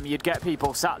 You'd get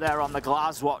people sat there on the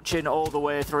glass watching all the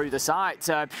way through the site.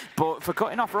 But for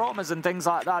cutting off roamers and things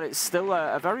like that, it's still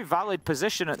a very valid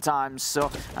position at times. So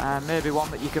maybe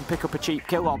one that you can pick up a cheap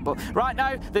kill on. But right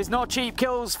now, there's no cheap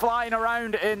kills flying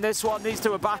around in this one. These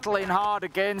two are battling hard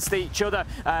against each other.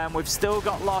 We've still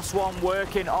got Lost One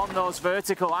working on those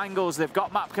vertical angles. They've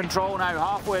got map control now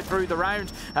halfway through the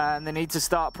round, and they need to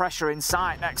start pressuring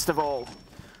sight next of all.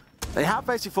 They have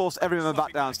basically forced everyone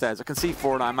back downstairs. I can see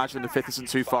 4, and I imagine the 5th isn't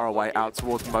too far away out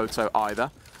towards Moto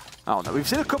either. Oh no, we've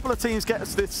seen a couple of teams get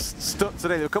this stuck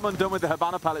today. They've come undone with the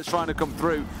Habana pallets trying to come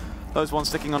through. Those ones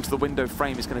sticking onto the window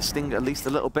frame is going to sting at least a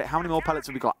little bit. How many more pellets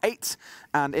have we got? 8,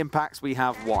 and impacts we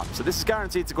have 1. So this is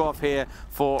guaranteed to go off here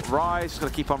for Rise. He's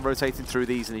going to keep on rotating through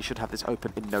these, and he should have this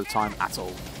open in no time at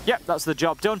all. Yep, that's the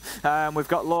job done. We've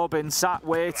got Lobin sat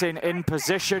waiting in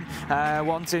position,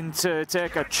 wanting to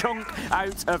take a chunk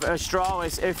out of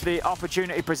Astralis if the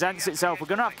opportunity presents itself. We're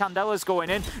going to have Candelas going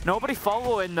in. Nobody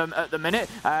following them at the minute.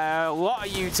 A lot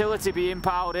of utility being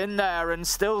piled in there, and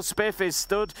still Spiff is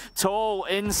stood tall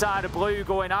inside of blue,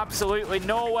 going absolutely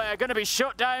nowhere. Going to be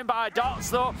shut down by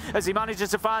Dots though, as he manages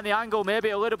to find the angle. Maybe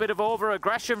a little bit of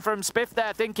over-aggression from Spiff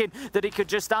there, thinking that he could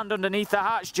just stand underneath the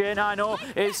hatch.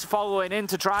 J90 is following in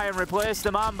to try and replace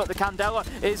the man, but the Candela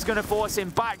is going to force him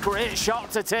back. Great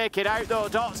shot to take it out though.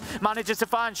 Dots manages to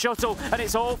find Shuttle, and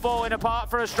it's all falling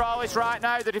apart for Astralis right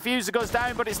now. The diffuser goes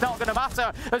down, but it's not going to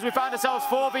matter as we find ourselves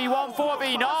 4v1,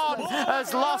 4v9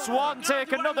 as Lost One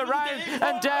take another round,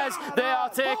 and Des, they are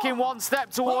taking one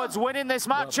step towards winning this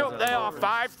matchup. They are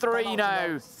 5-3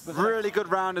 now. Really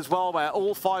good round as well, where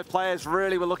all 5 players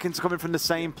really were looking to come in from the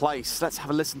same place. Let's have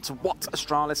a listen to what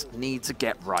Astralis need to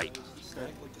get right.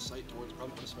 Like the site towards,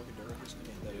 probably put a smoke and dark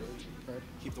that early.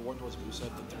 Keep the warden towards blue side,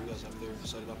 the 3 guys up there,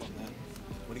 set it up on that.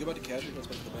 When you go back to casual, let's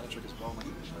back to the banner trick as well, like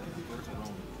vertical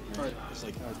roam. Right. It's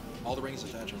like all the rings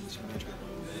attach on this magic.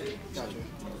 Gotcha.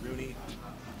 Rooney,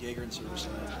 Jaeger, and Silver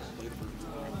side, play the vertical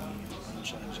roam, the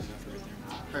challenge after right there.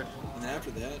 Right. And then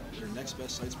after that, your next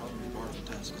best site's probably going to be Bar of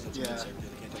Intense, because that's the inside, they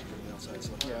can't take it from the outside.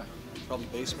 So probably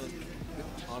basement.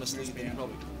 Honestly, maybe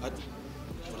probably. What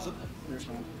is it?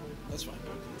 That's fine.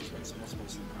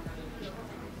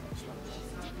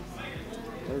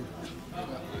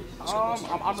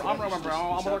 I'm rolling, bro.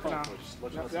 I'm working now.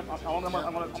 Yep, I'm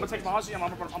gonna take Mozzie.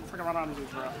 I'm freaking run around as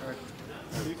usual.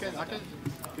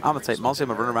 I'm gonna take Mozzie. I'm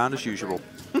gonna run around as usual.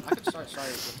 I can start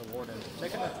with the warden.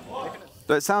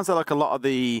 But it sounds like a lot of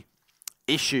the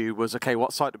issue was, okay,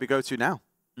 what site do we go to now?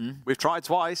 We've tried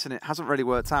twice and it hasn't really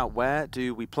worked out. Where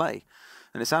do we play?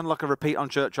 And it sounded like a repeat on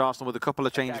Church Arsenal with a couple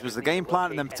of changes was the game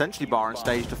plan, and then potentially Bar and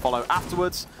Stage to follow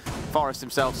afterwards. Forrest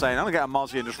himself saying, I'm going to get a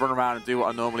Mozzie and just run around and do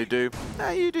what I normally do.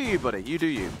 Nah, you do you, buddy. You do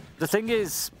you. The thing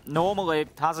is, normally it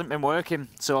hasn't been working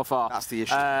so far. That's the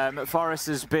issue. Forrest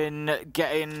has been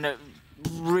getting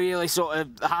really sort of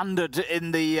handed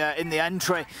in the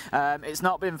entry. It's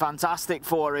not been fantastic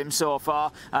for him so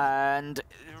far, and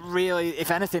really,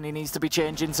 if anything, he needs to be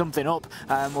changing something up.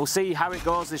 We'll see how it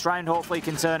goes this round. Hopefully he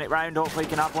can turn it round. Hopefully he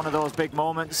can have one of those big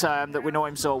moments that we know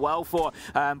him so well for.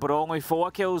 But only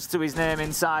 4 kills to his name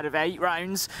inside of 8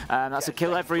 rounds. That's a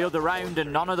kill every other round,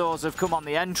 and none of those have come on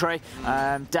the entry.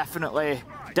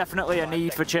 Definitely a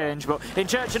need for change, but in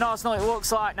Church and Arsenal it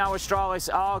looks like now Astralis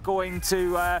are going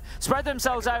to spread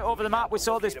themselves out over the map. We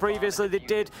saw this previously. They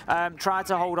did try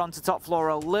to hold on to top floor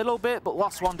a little bit, but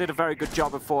Lost One did a very good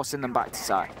job of forcing them back to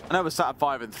side. I know we're sat at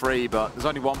 5-3, but there's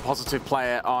only 1 positive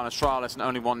player on Astralis and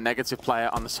only 1 negative player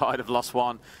on the side of Lost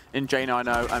One in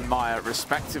J90 and Maya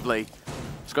respectively.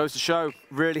 Just goes to show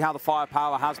really how the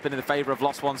firepower has been in the favour of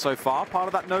Lost One so far. Part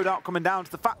of that no doubt coming down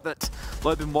to the fact that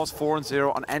Lobin was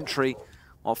 4-0 on entry,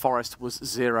 while Forrest was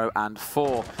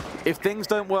 0-4. If things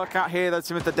don't work out here, though,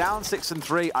 Tim, if they're down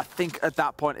 6-3, I think at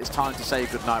that point it's time to say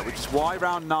goodnight, which is why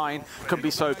round 9 can be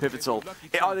so pivotal.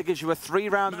 It either gives you a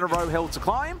 3-round-in-a-row hill to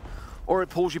climb, or it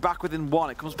pulls you back within 1.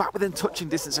 It comes back within touching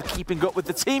distance of keeping up with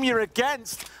the team you're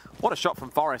against. What a shot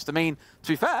from Forrest. I mean, to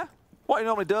be fair, what he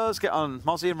normally does, get on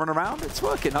Mozzie and run around, it's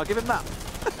working. I'll give him that.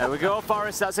 There we go,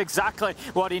 Forrest. That's exactly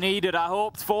what he needed. I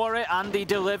hoped for it, and he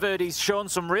delivered. He's shown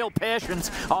some real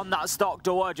patience on that stock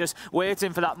door, just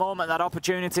waiting for that moment, that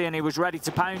opportunity, and he was ready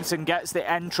to pounce and gets the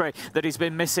entry that he's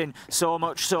been missing so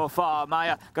much so far.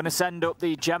 Maya going to send up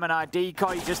the Gemini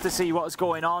decoy just to see what's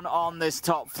going on this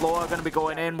top floor. Going to be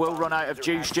going in. Will run out of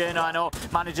juice.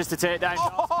 J90 manages to take down.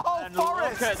 And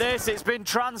Forrest! Look at this. It's been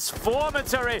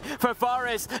transformatory for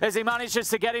Forrest as he manages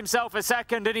to get himself a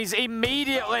second, and he's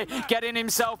immediately getting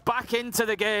himself back into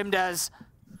the game, Des.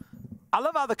 I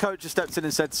love how the coach just stepped in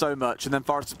and said so much, and then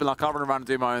Forrest has been like, I'll run around and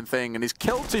do my own thing, and he's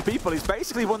killed 2 people. He's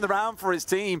basically won the round for his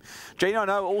team.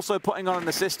 J90 also putting on an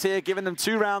assist here, giving them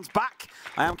 2 rounds back.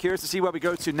 I am curious to see where we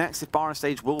go to next, if Bar and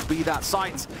Stage will be that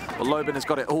site. But Lobin has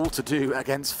got it all to do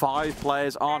against 5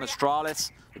 players on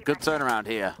Astralis. A good turnaround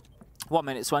here. 1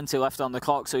 minute 20 left on the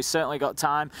clock, so he's certainly got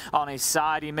time on his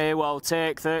side. He may well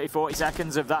take 30, 40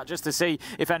 seconds of that just to see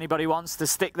if anybody wants to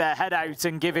stick their head out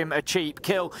and give him a cheap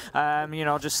kill. You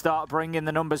know, just start bringing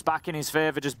the numbers back in his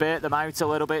favour, just bait them out a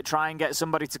little bit, try and get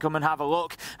somebody to come and have a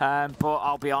look. But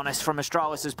I'll be honest, from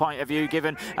Astralis' point of view,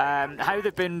 given how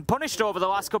they've been punished over the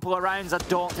last couple of rounds, I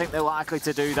don't think they're likely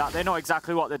to do that. They know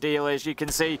exactly what the deal is. You can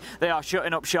see they are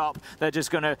shutting up shop. They're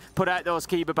just going to put out those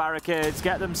Kiba barricades,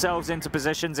 get themselves into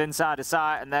positions inside a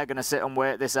site, and they're going to sit and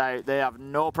wait this out. They have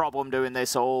no problem doing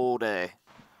this all day.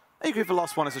 Equally for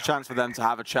Lost One, it's a chance for them to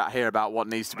have a chat here about what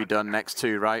needs to be done next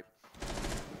too, right?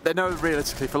 They know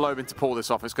realistically for Lobin to pull this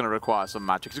off, it's going to require some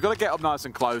magic. He's got to get up nice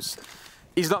and close.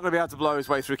 He's not going to be able to blow his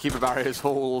way through keeper barriers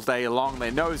all day long.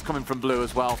 They know he's coming from blue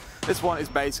as well. This one is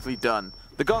basically done.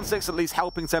 The Gun 6 at least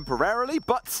helping temporarily,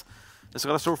 but he's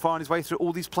got to still find his way through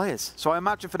all these players. So I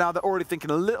imagine for now they're already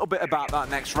thinking a little bit about that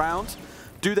next round.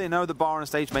 Do they know the bar on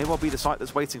stage may well be the site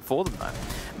that's waiting for them, though?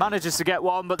 Manages to get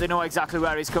one, but they know exactly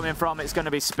where he's coming from. It's going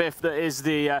to be Spiff that is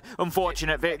the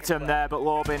unfortunate victim there, but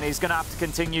Lobin, he's going to have to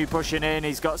continue pushing in.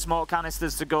 He's got smoke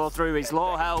canisters to go through. He's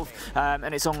low health,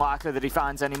 and it's unlikely that he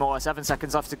finds any more. 7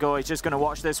 seconds left to go. He's just going to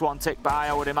watch this one tick by,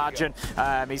 I would imagine.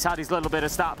 He's had his little bit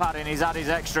of stat padding. He's had his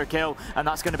extra kill, and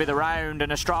that's going to be the round,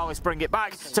 and Astralis bring it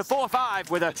back to 4-5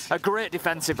 with a great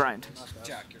defensive round.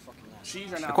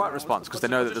 A quiet response, because they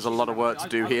know that there's a lot of work to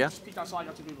do here.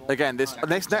 Again, this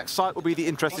next site will be the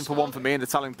interesting one for me and the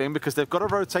telling thing, because they've got to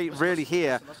rotate really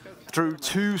here through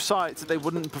 2 sites that they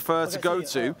wouldn't prefer to go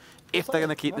to if they're going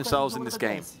to keep themselves in this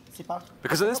game.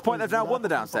 Because at this point, they've now won the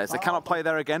downstairs. They cannot play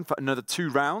there again for another 2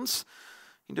 rounds.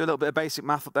 You can do a little bit of basic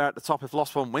math up there at the top. If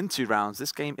Lost One win 2 rounds,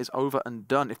 this game is over and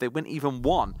done. If they win even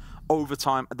 1,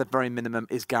 overtime at the very minimum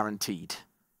is guaranteed.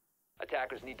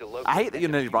 Attackers need to I hate that you're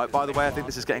nearly right, by the way. I think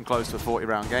this is getting close to a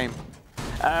 40-round game.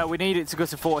 We need it to go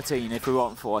to 14 if we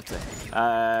want 40. It'll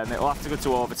have to go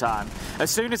to overtime. As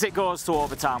soon as it goes to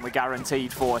overtime, we're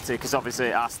guaranteed 40, because obviously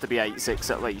it has to be 8-6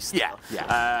 at least. Yeah.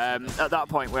 At that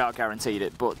point, we are guaranteed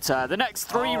it. But the next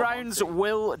 3 rounds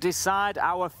will decide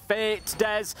our fate,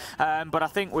 Des. But I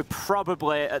think we're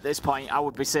probably, at this point, I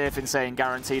would be safe in saying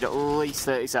guaranteed at least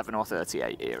 37 or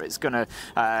 38 here. It's going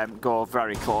to go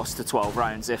very close to 12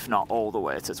 rounds, if not all the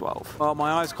way to 12. Well,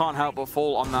 my eyes can't help but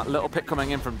fall on that little pick coming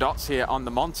in from Dots here on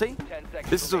the Monty.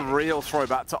 This is a real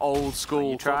throwback to old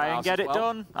school. Try and get it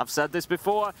done. I've said this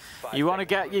before. You want to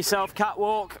get yourself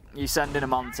catwalk, you send in a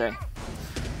Monty.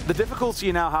 The difficulty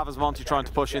you now have as Monty trying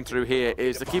to push in through here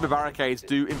is the keeper barricades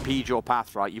do impede your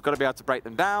path, right? You've got to be able to break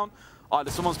them down.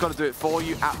 Either someone's got to do it for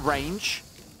you at range,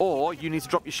 or you need to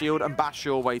drop your shield and bash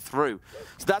your way through.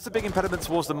 So that's a big impediment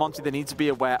towards the Monty they need to be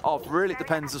aware of. Really, it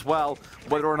depends as well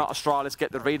whether or not Astralis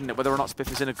get the read in it, whether or not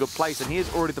Spiff is in a good place. And he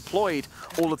has already deployed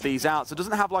all of these out, so it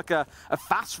doesn't have like a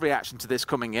fast reaction to this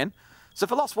coming in. So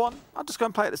for Lost One, I'll just go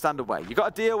and play it the standard way. You've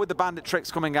got to deal with the bandit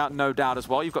tricks coming out, no doubt, as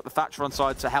well. You've got the Thatcher on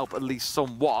side to help at least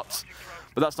somewhat,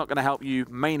 but that's not going to help you.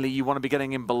 Mainly, you want to be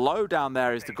getting in below down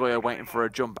there is the Goyo waiting for a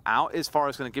jump out. Is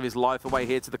Forrest going to give his life away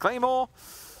here to the Claymore?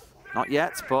 Not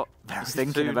yet, but he's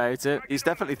thinking about it. He's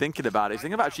definitely thinking about it. He's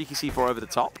thinking about a cheeky C4 over the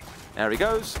top. There he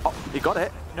goes. Oh, he got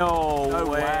it. No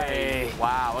way.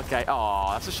 Wow, okay.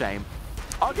 Oh, that's a shame.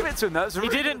 I'll give it to him, though. He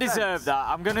didn't deserve that.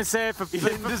 I'm going to say for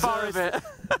deserve it.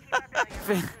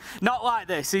 Not like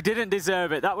this. He didn't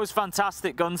deserve it. That was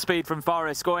fantastic gun speed from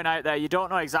Forrest going out there. You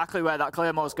don't know exactly where that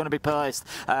Claymore is going to be placed.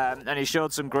 And he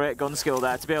showed some great gun skill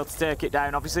there to be able to take it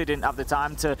down. Obviously, he didn't have the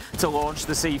time to launch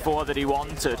the C4 that he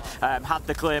wanted. Had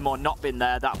the Claymore not been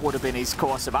there, that would have been his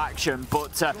course of action.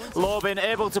 But Lobin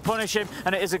able to punish him,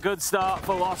 and it is a good start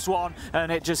for Lost One.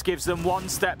 And it just gives them 1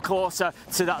 step closer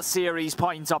to that series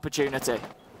point opportunity.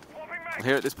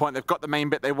 Here at this point, they've got the main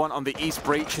bit they want on the east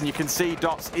breach, and you can see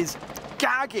Dots is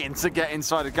gagging to get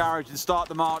inside the garage and start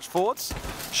the march forwards.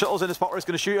 Shuttle's in a spot where he's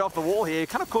going to shoot it off the wall here. You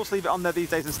can, of course, leave it on there these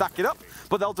days and stack it up,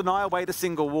 but they'll deny away the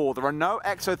single wall. There are no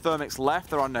exothermics left.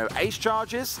 There are no ace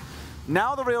charges.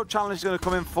 Now the real challenge is going to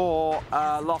come in for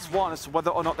Lost One as to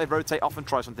whether or not they rotate off and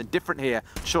try something different here.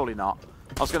 Surely not.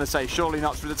 I was going to say surely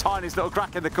not through the tiniest little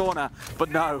crack in the corner,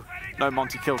 but no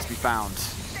Monty kill to be found.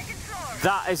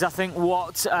 That is, I think,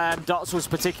 what Dots was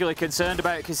particularly concerned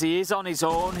about, because he is on his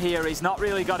own here. He's not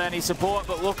really got any support,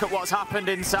 but look at what's happened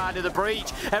inside of the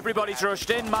breach. Everybody's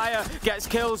rushed in. Maya gets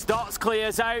kills. Dots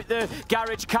clears out the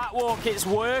garage catwalk. It's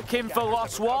working for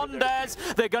Lost One, Des.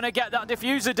 They're going to get that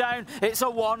diffuser down. It's a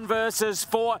 1 versus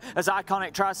 4 as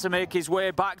Iconic tries to make his way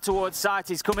back towards site.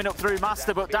 He's coming up through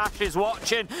Master, but Dash is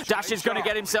watching. Dash is going to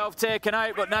get himself taken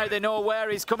out, but now they know where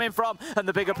he's coming from, and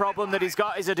the bigger problem that he's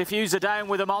got is a diffuser down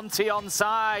with a Monty on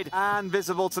side. And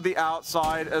visible to the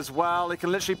outside as well. He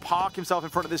can literally park himself in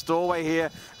front of this doorway here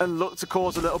and look to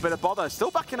cause a little bit of bother.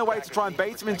 Still backing away to try and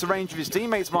bait him into range of his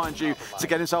teammates, mind you, to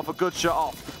get himself a good shot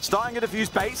off. Starting a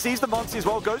defuse bait, sees the Monty as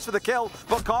well, goes for the kill,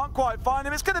 but can't quite find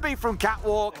him. It's going to be from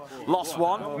Catwalk. Lost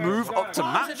one, move up to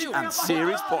match and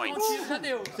series points.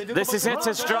 This is it,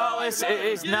 Astralis. It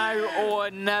is now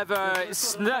or never.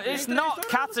 It's not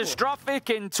catastrophic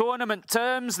in tournament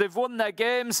terms. They've won their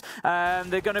games.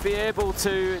 They're going to be able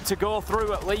to go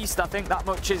through at least. I think that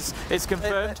much is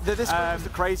confirmed. This was the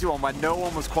crazy one where no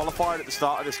one was qualified at the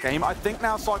start of this game. I think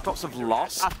now Cyclops have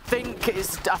lost. I think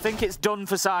it's done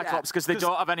for Cyclops because they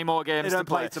don't have any more games to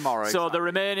play tomorrow. So the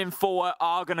remaining 4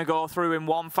 are going to go through in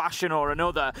one fashion or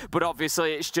another. But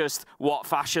obviously it's just what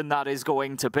fashion that is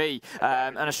going to be.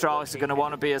 And Astralis are going to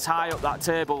want to be as high up that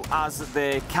table as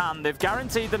they can. They've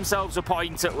guaranteed themselves a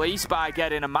point at least by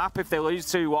getting a map. If they lose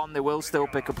 2-1, they will still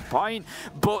pick up a point.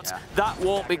 But that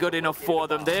won't be good enough for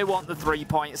them. They want the 3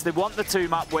 points. They want the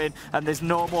 2-map win, and there's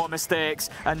no more mistakes.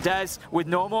 And Des, with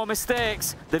no more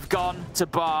mistakes, they've gone to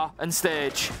bar and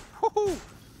stage. I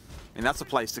mean, that's a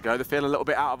place to go. They feel a little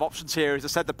bit out of options here. As I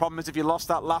said, the problem is if you lost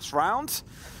that last round,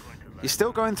 you're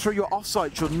still going through your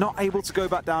offsite. You're not able to go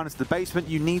back down into the basement.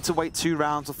 You need to wait 2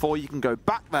 rounds before you can go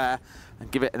back there and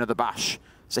give it another bash.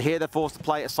 So here they're forced to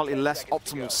play a slightly less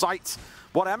optimal site.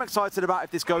 What I'm excited about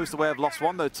if this goes the way of Lost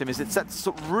One, though, Tim, is it sets us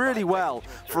up really well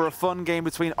for a fun game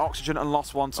between Oxygen and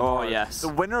Lost One tomorrow. Oh, yes. The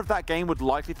winner of that game would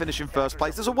likely finish in first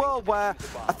place. There's a world where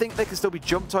I think they can still be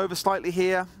jumped over slightly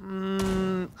here.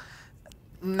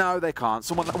 No, they can't.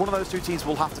 So one of those 2 teams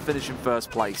will have to finish in first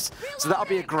place. So that'll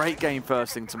be a great game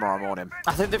first thing tomorrow morning.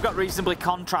 I think they've got reasonably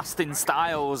contrasting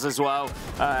styles as well.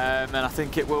 And I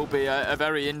think it will be a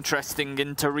very interesting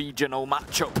inter-regional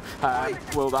matchup.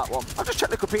 Will that one? I've just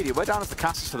checked Wikipedia. We're down as the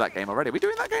casters for that game already. Are we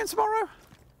doing that game tomorrow?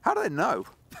 How do they know?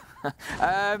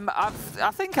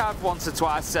 I think I've once or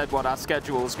twice said what our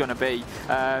schedule is going to be,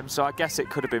 so I guess it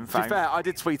could have been fine. To be fair, I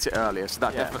did tweet it earlier, so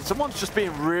that definitely. Someone's just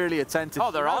being really attentive.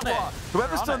 Oh, they're on it.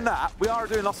 Whoever's done that, we are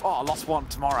doing Lost One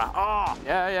tomorrow. Ah,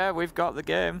 yeah, we've got the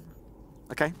game.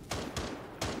 Okay.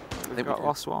 They've got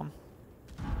Lost One.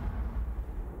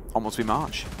 Onwards we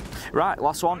march. Right,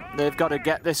 last one. They've got to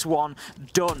get this one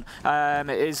done. It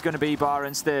is going to be bar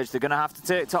and stage. They're going to have to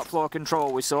take top floor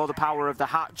control. We saw the power of the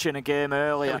hatch in a game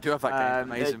earlier. Yeah, we do have that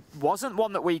game. Amazing. It wasn't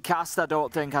one that we cast, I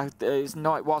don't think.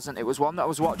 No, it wasn't. It was one that I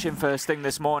was watching first thing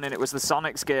this morning. It was the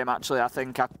Sonics game, actually. I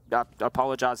think I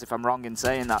apologise if I'm wrong in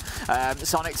saying that.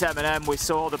 Sonics M&M, we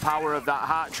saw the power of that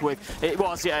hatch with... It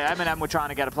was, yeah, M&M were trying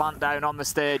to get a plant down on the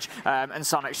stage, and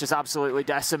Sonics just absolutely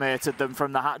decimated them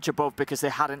from the hatch above because they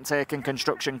hadn't taken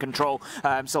construction control.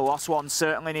 So Lost One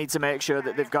certainly need to make sure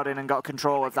that they've got in and got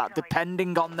control of that,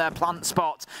 depending on their plant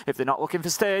spot. If they're not looking for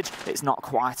stage, it's not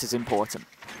quite as important.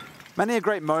 Many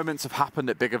great moments have happened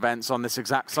at big events on this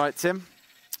exact site, Tim.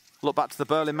 Look back to the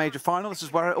Berlin Major Final. This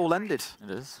is where it all ended.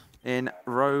 It is. In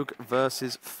Rogue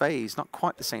versus FaZe. Not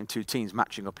quite the same 2 teams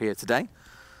matching up here today,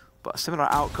 but a similar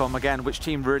outcome. Again, which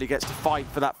team really gets to fight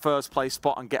for that first place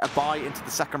spot and get a bye into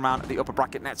the second round of the upper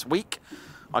bracket next week.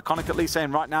 Iconic at least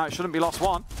saying right now it shouldn't be Lost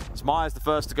One. As Myers the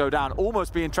first to go down,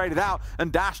 almost being traded out,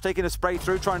 and Dash taking a spray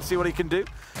through, trying to see what he can do.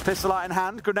 Pistol out in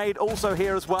hand, grenade also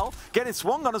here as well. Getting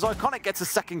swung on as Iconic gets a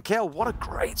second kill. What a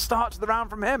great start to the round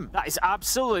from him. That is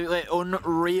absolutely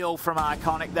unreal from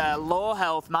Iconic there. Low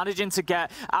health, managing to get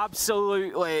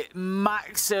absolutely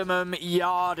maximum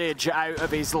yardage out of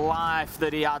his life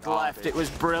that he had left. It was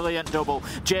brilliant double.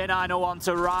 J901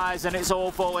 to rise, and it's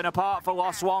all falling apart for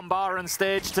Lost One. Bar and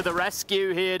stage to the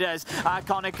rescue here. As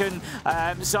Iconic and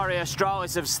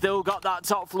Astralis have still got that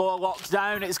top floor locked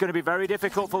down. It's going to be very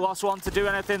difficult for Lost One to do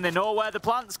anything. They know where the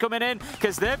plant's coming in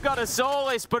because they've got a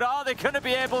Soulless, but are they going to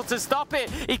be able to stop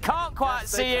it? He can't quite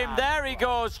see him. There he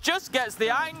goes, just gets the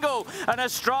angle. And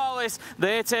Astralis,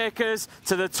 they take us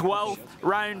to the 12th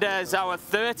round as our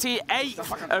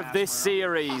 38th of this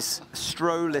series.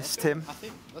 Astralis, Tim.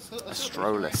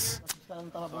 Astralis.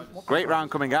 Great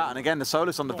round coming out, and again the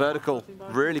Solus on the vertical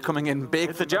really coming in big.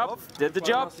 Did the job. Did the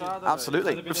job.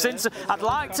 Absolutely. Since I'd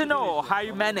like to know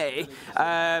how many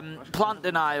plant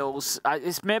denials.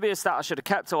 It's maybe a stat I should have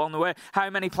kept along the way. How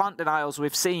many plant denials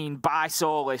we've seen by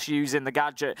Solus using the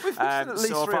gadget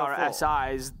so far at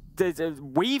SIs.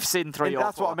 We've seen 3 or 4.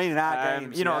 That's what I mean in our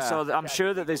games. You know, so I'm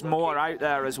sure that there's more out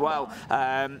there as well.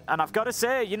 And I've got to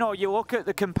say, you know, you look at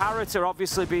the comparator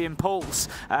obviously being Pulse,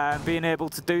 being able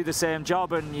to do the same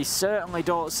job, and you certainly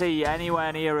don't see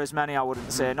anywhere near as many, I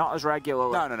wouldn't say, not as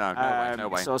regularly. No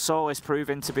way. So Solus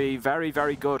proving to be very,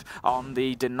 very good on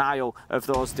the denial of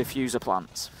those diffuser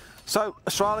plants. So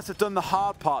Astralis have done the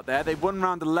hard part there. They won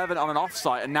round 11 on an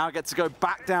offsite and now get to go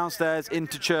back downstairs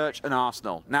into Church and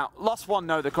Arsenal. Now, Lost One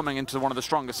know they're coming into one of the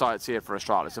stronger sides here for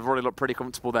Astralis. They've already looked pretty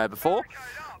comfortable there before.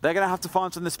 They're going to have to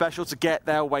find something special to get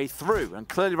their way through. And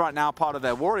clearly right now, part of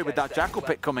their worry with that Jackal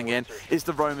pick coming in is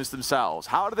the Romans themselves.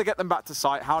 How do they get them back to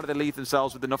site? How do they leave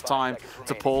themselves with enough time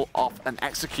to pull off and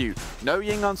execute? No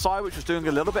Ying on side, which was doing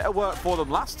a little bit of work for them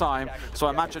last time. So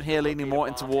I imagine here leaning more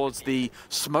in towards the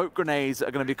smoke grenades that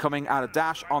are going to be coming out of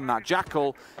Dash on that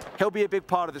Jackal. He'll be a big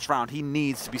part of this round. He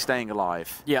needs to be staying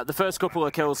alive. Yeah, the first couple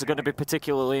of kills are going to be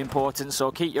particularly important, so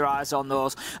keep your eyes on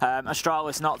those.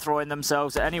 Astralis not throwing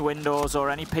themselves at any windows or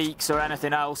any peaks or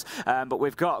anything else, but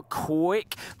we've got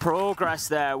quick progress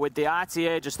there with the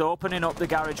ITA just opening up the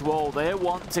garage wall. They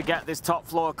want to get this top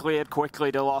floor cleared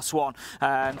quickly to Lost One.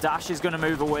 Dash is going to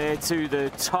move away to the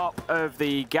top of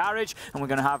the garage, and we're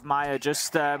going to have Maya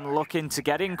just looking to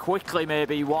get in quickly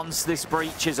maybe once this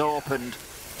breach is opened.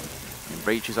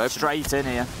 Breach is open. Straight in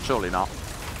here. Surely not.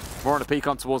 We're on a peek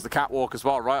on towards the catwalk as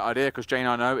well, right idea, because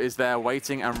J9O is there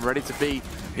waiting and ready to be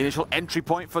the initial entry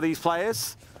point for these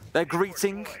players. They're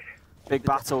greeting. Big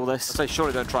battle, this. I say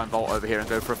surely don't try and vault over here and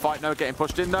go for a fight. No, getting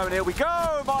pushed in though, and here we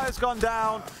go! Maya's gone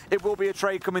down. It will be a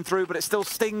trade coming through, but it still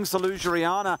stings to lose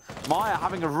Rihanna. Maya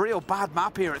having a real bad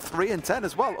map here at 3 and 10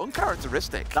 as well.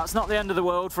 Uncharacteristic. That's not the end of the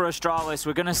world for Astralis.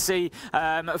 We're going to see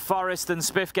Forrest and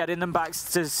Spiff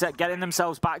getting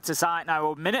themselves back to site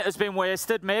now. A minute has been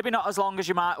wasted, maybe not as long as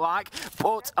you might like,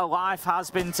 but a life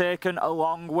has been taken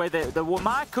along with it. The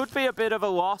might could be a bit of a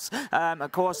loss.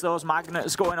 Of course, those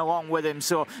magnets going along with him,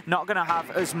 so not going to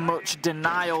have as much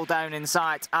denial down in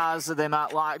sight as they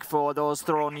might like for those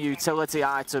thrown utility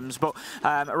items. But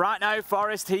right now,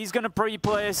 Forrest, he's going to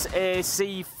pre-place a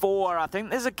C4. I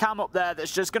think there's a cam up there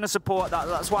that's just going to support that.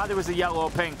 That's why there was a yellow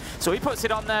ping. So he puts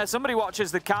it on there. Somebody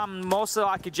watches the cam, mostly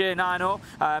like a J9O,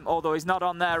 although he's not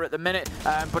on there at the minute.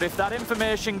 But if that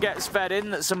information gets fed in,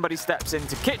 that somebody steps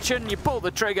into kitchen, you pull the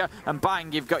trigger, and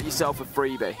bang, you've got yourself a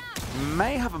freebie.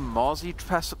 May have a Mozzie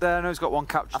press up there. I know he's got one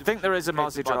captured. I think there is a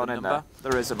Mozzie drone in there.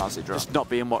 There is a Mozzie drone. Just not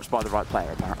being watched by the right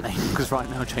player, apparently. Because right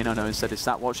now, J9O instead is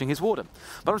sat watching his warden.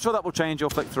 But I'm sure that will change. You'll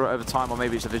flick through it over time, or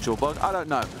maybe it's a visual bug. I don't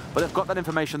know. But they've got that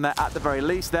information there at the very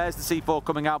least. There's the C4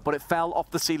 coming out, but it fell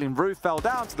off the ceiling roof, fell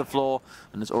down to the floor,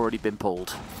 and has already been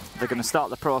pulled. They're going to start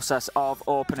the process of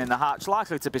opening the hatch.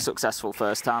 Likely to be successful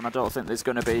first time. I don't think there's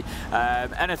going to be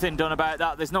anything done about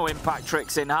that. There's no impact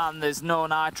tricks in hand. There's no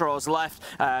nitros left.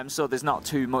 So there's not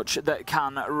too much that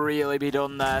can really be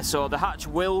done there. So the hatch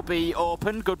will be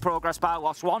opened. Good progress by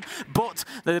Lost One. But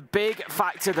the big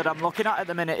factor that I'm looking at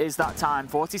the minute is that time.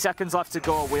 40 seconds left to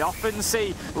go. We often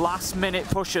see last minute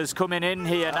pushers coming in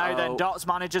here. Now then, Dots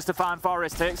manages to find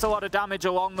Forrest. Takes a lot of damage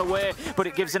along the way, but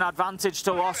it gives an advantage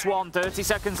to Lost One. 30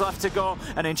 seconds left to go.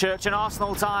 And in Church and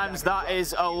Arsenal times, that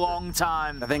is a long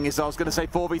time. The thing is, I was going to say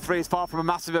 4v3 is far from a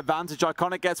massive advantage.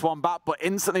 Iconic gets one back, but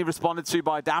instantly responded to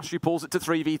by Dash, who pulls it to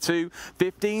 3v2.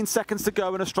 15 seconds to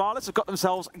go, and Astralis have got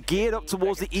themselves geared up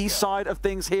towards the east side of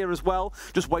things here as well.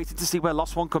 Just waiting to see where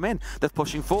Lost One come in. They're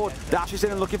pushing forward. Dash is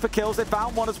in and looking for kills. They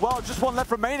found one as well. Just one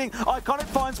left remaining. Iconic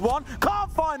finds one.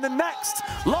 Can't find the next.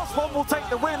 Lost One will take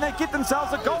the win. They give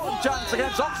themselves a golden chance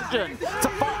against Oxygen to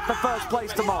fight for first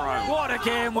place tomorrow. What a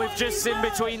game we've just seen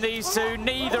between these two.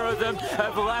 Neither of them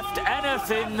have left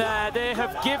anything there. They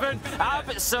have given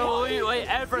absolutely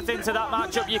everything to that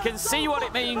matchup. You can see what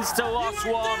it means to Lost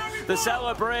One. The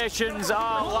celebrations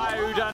are loud.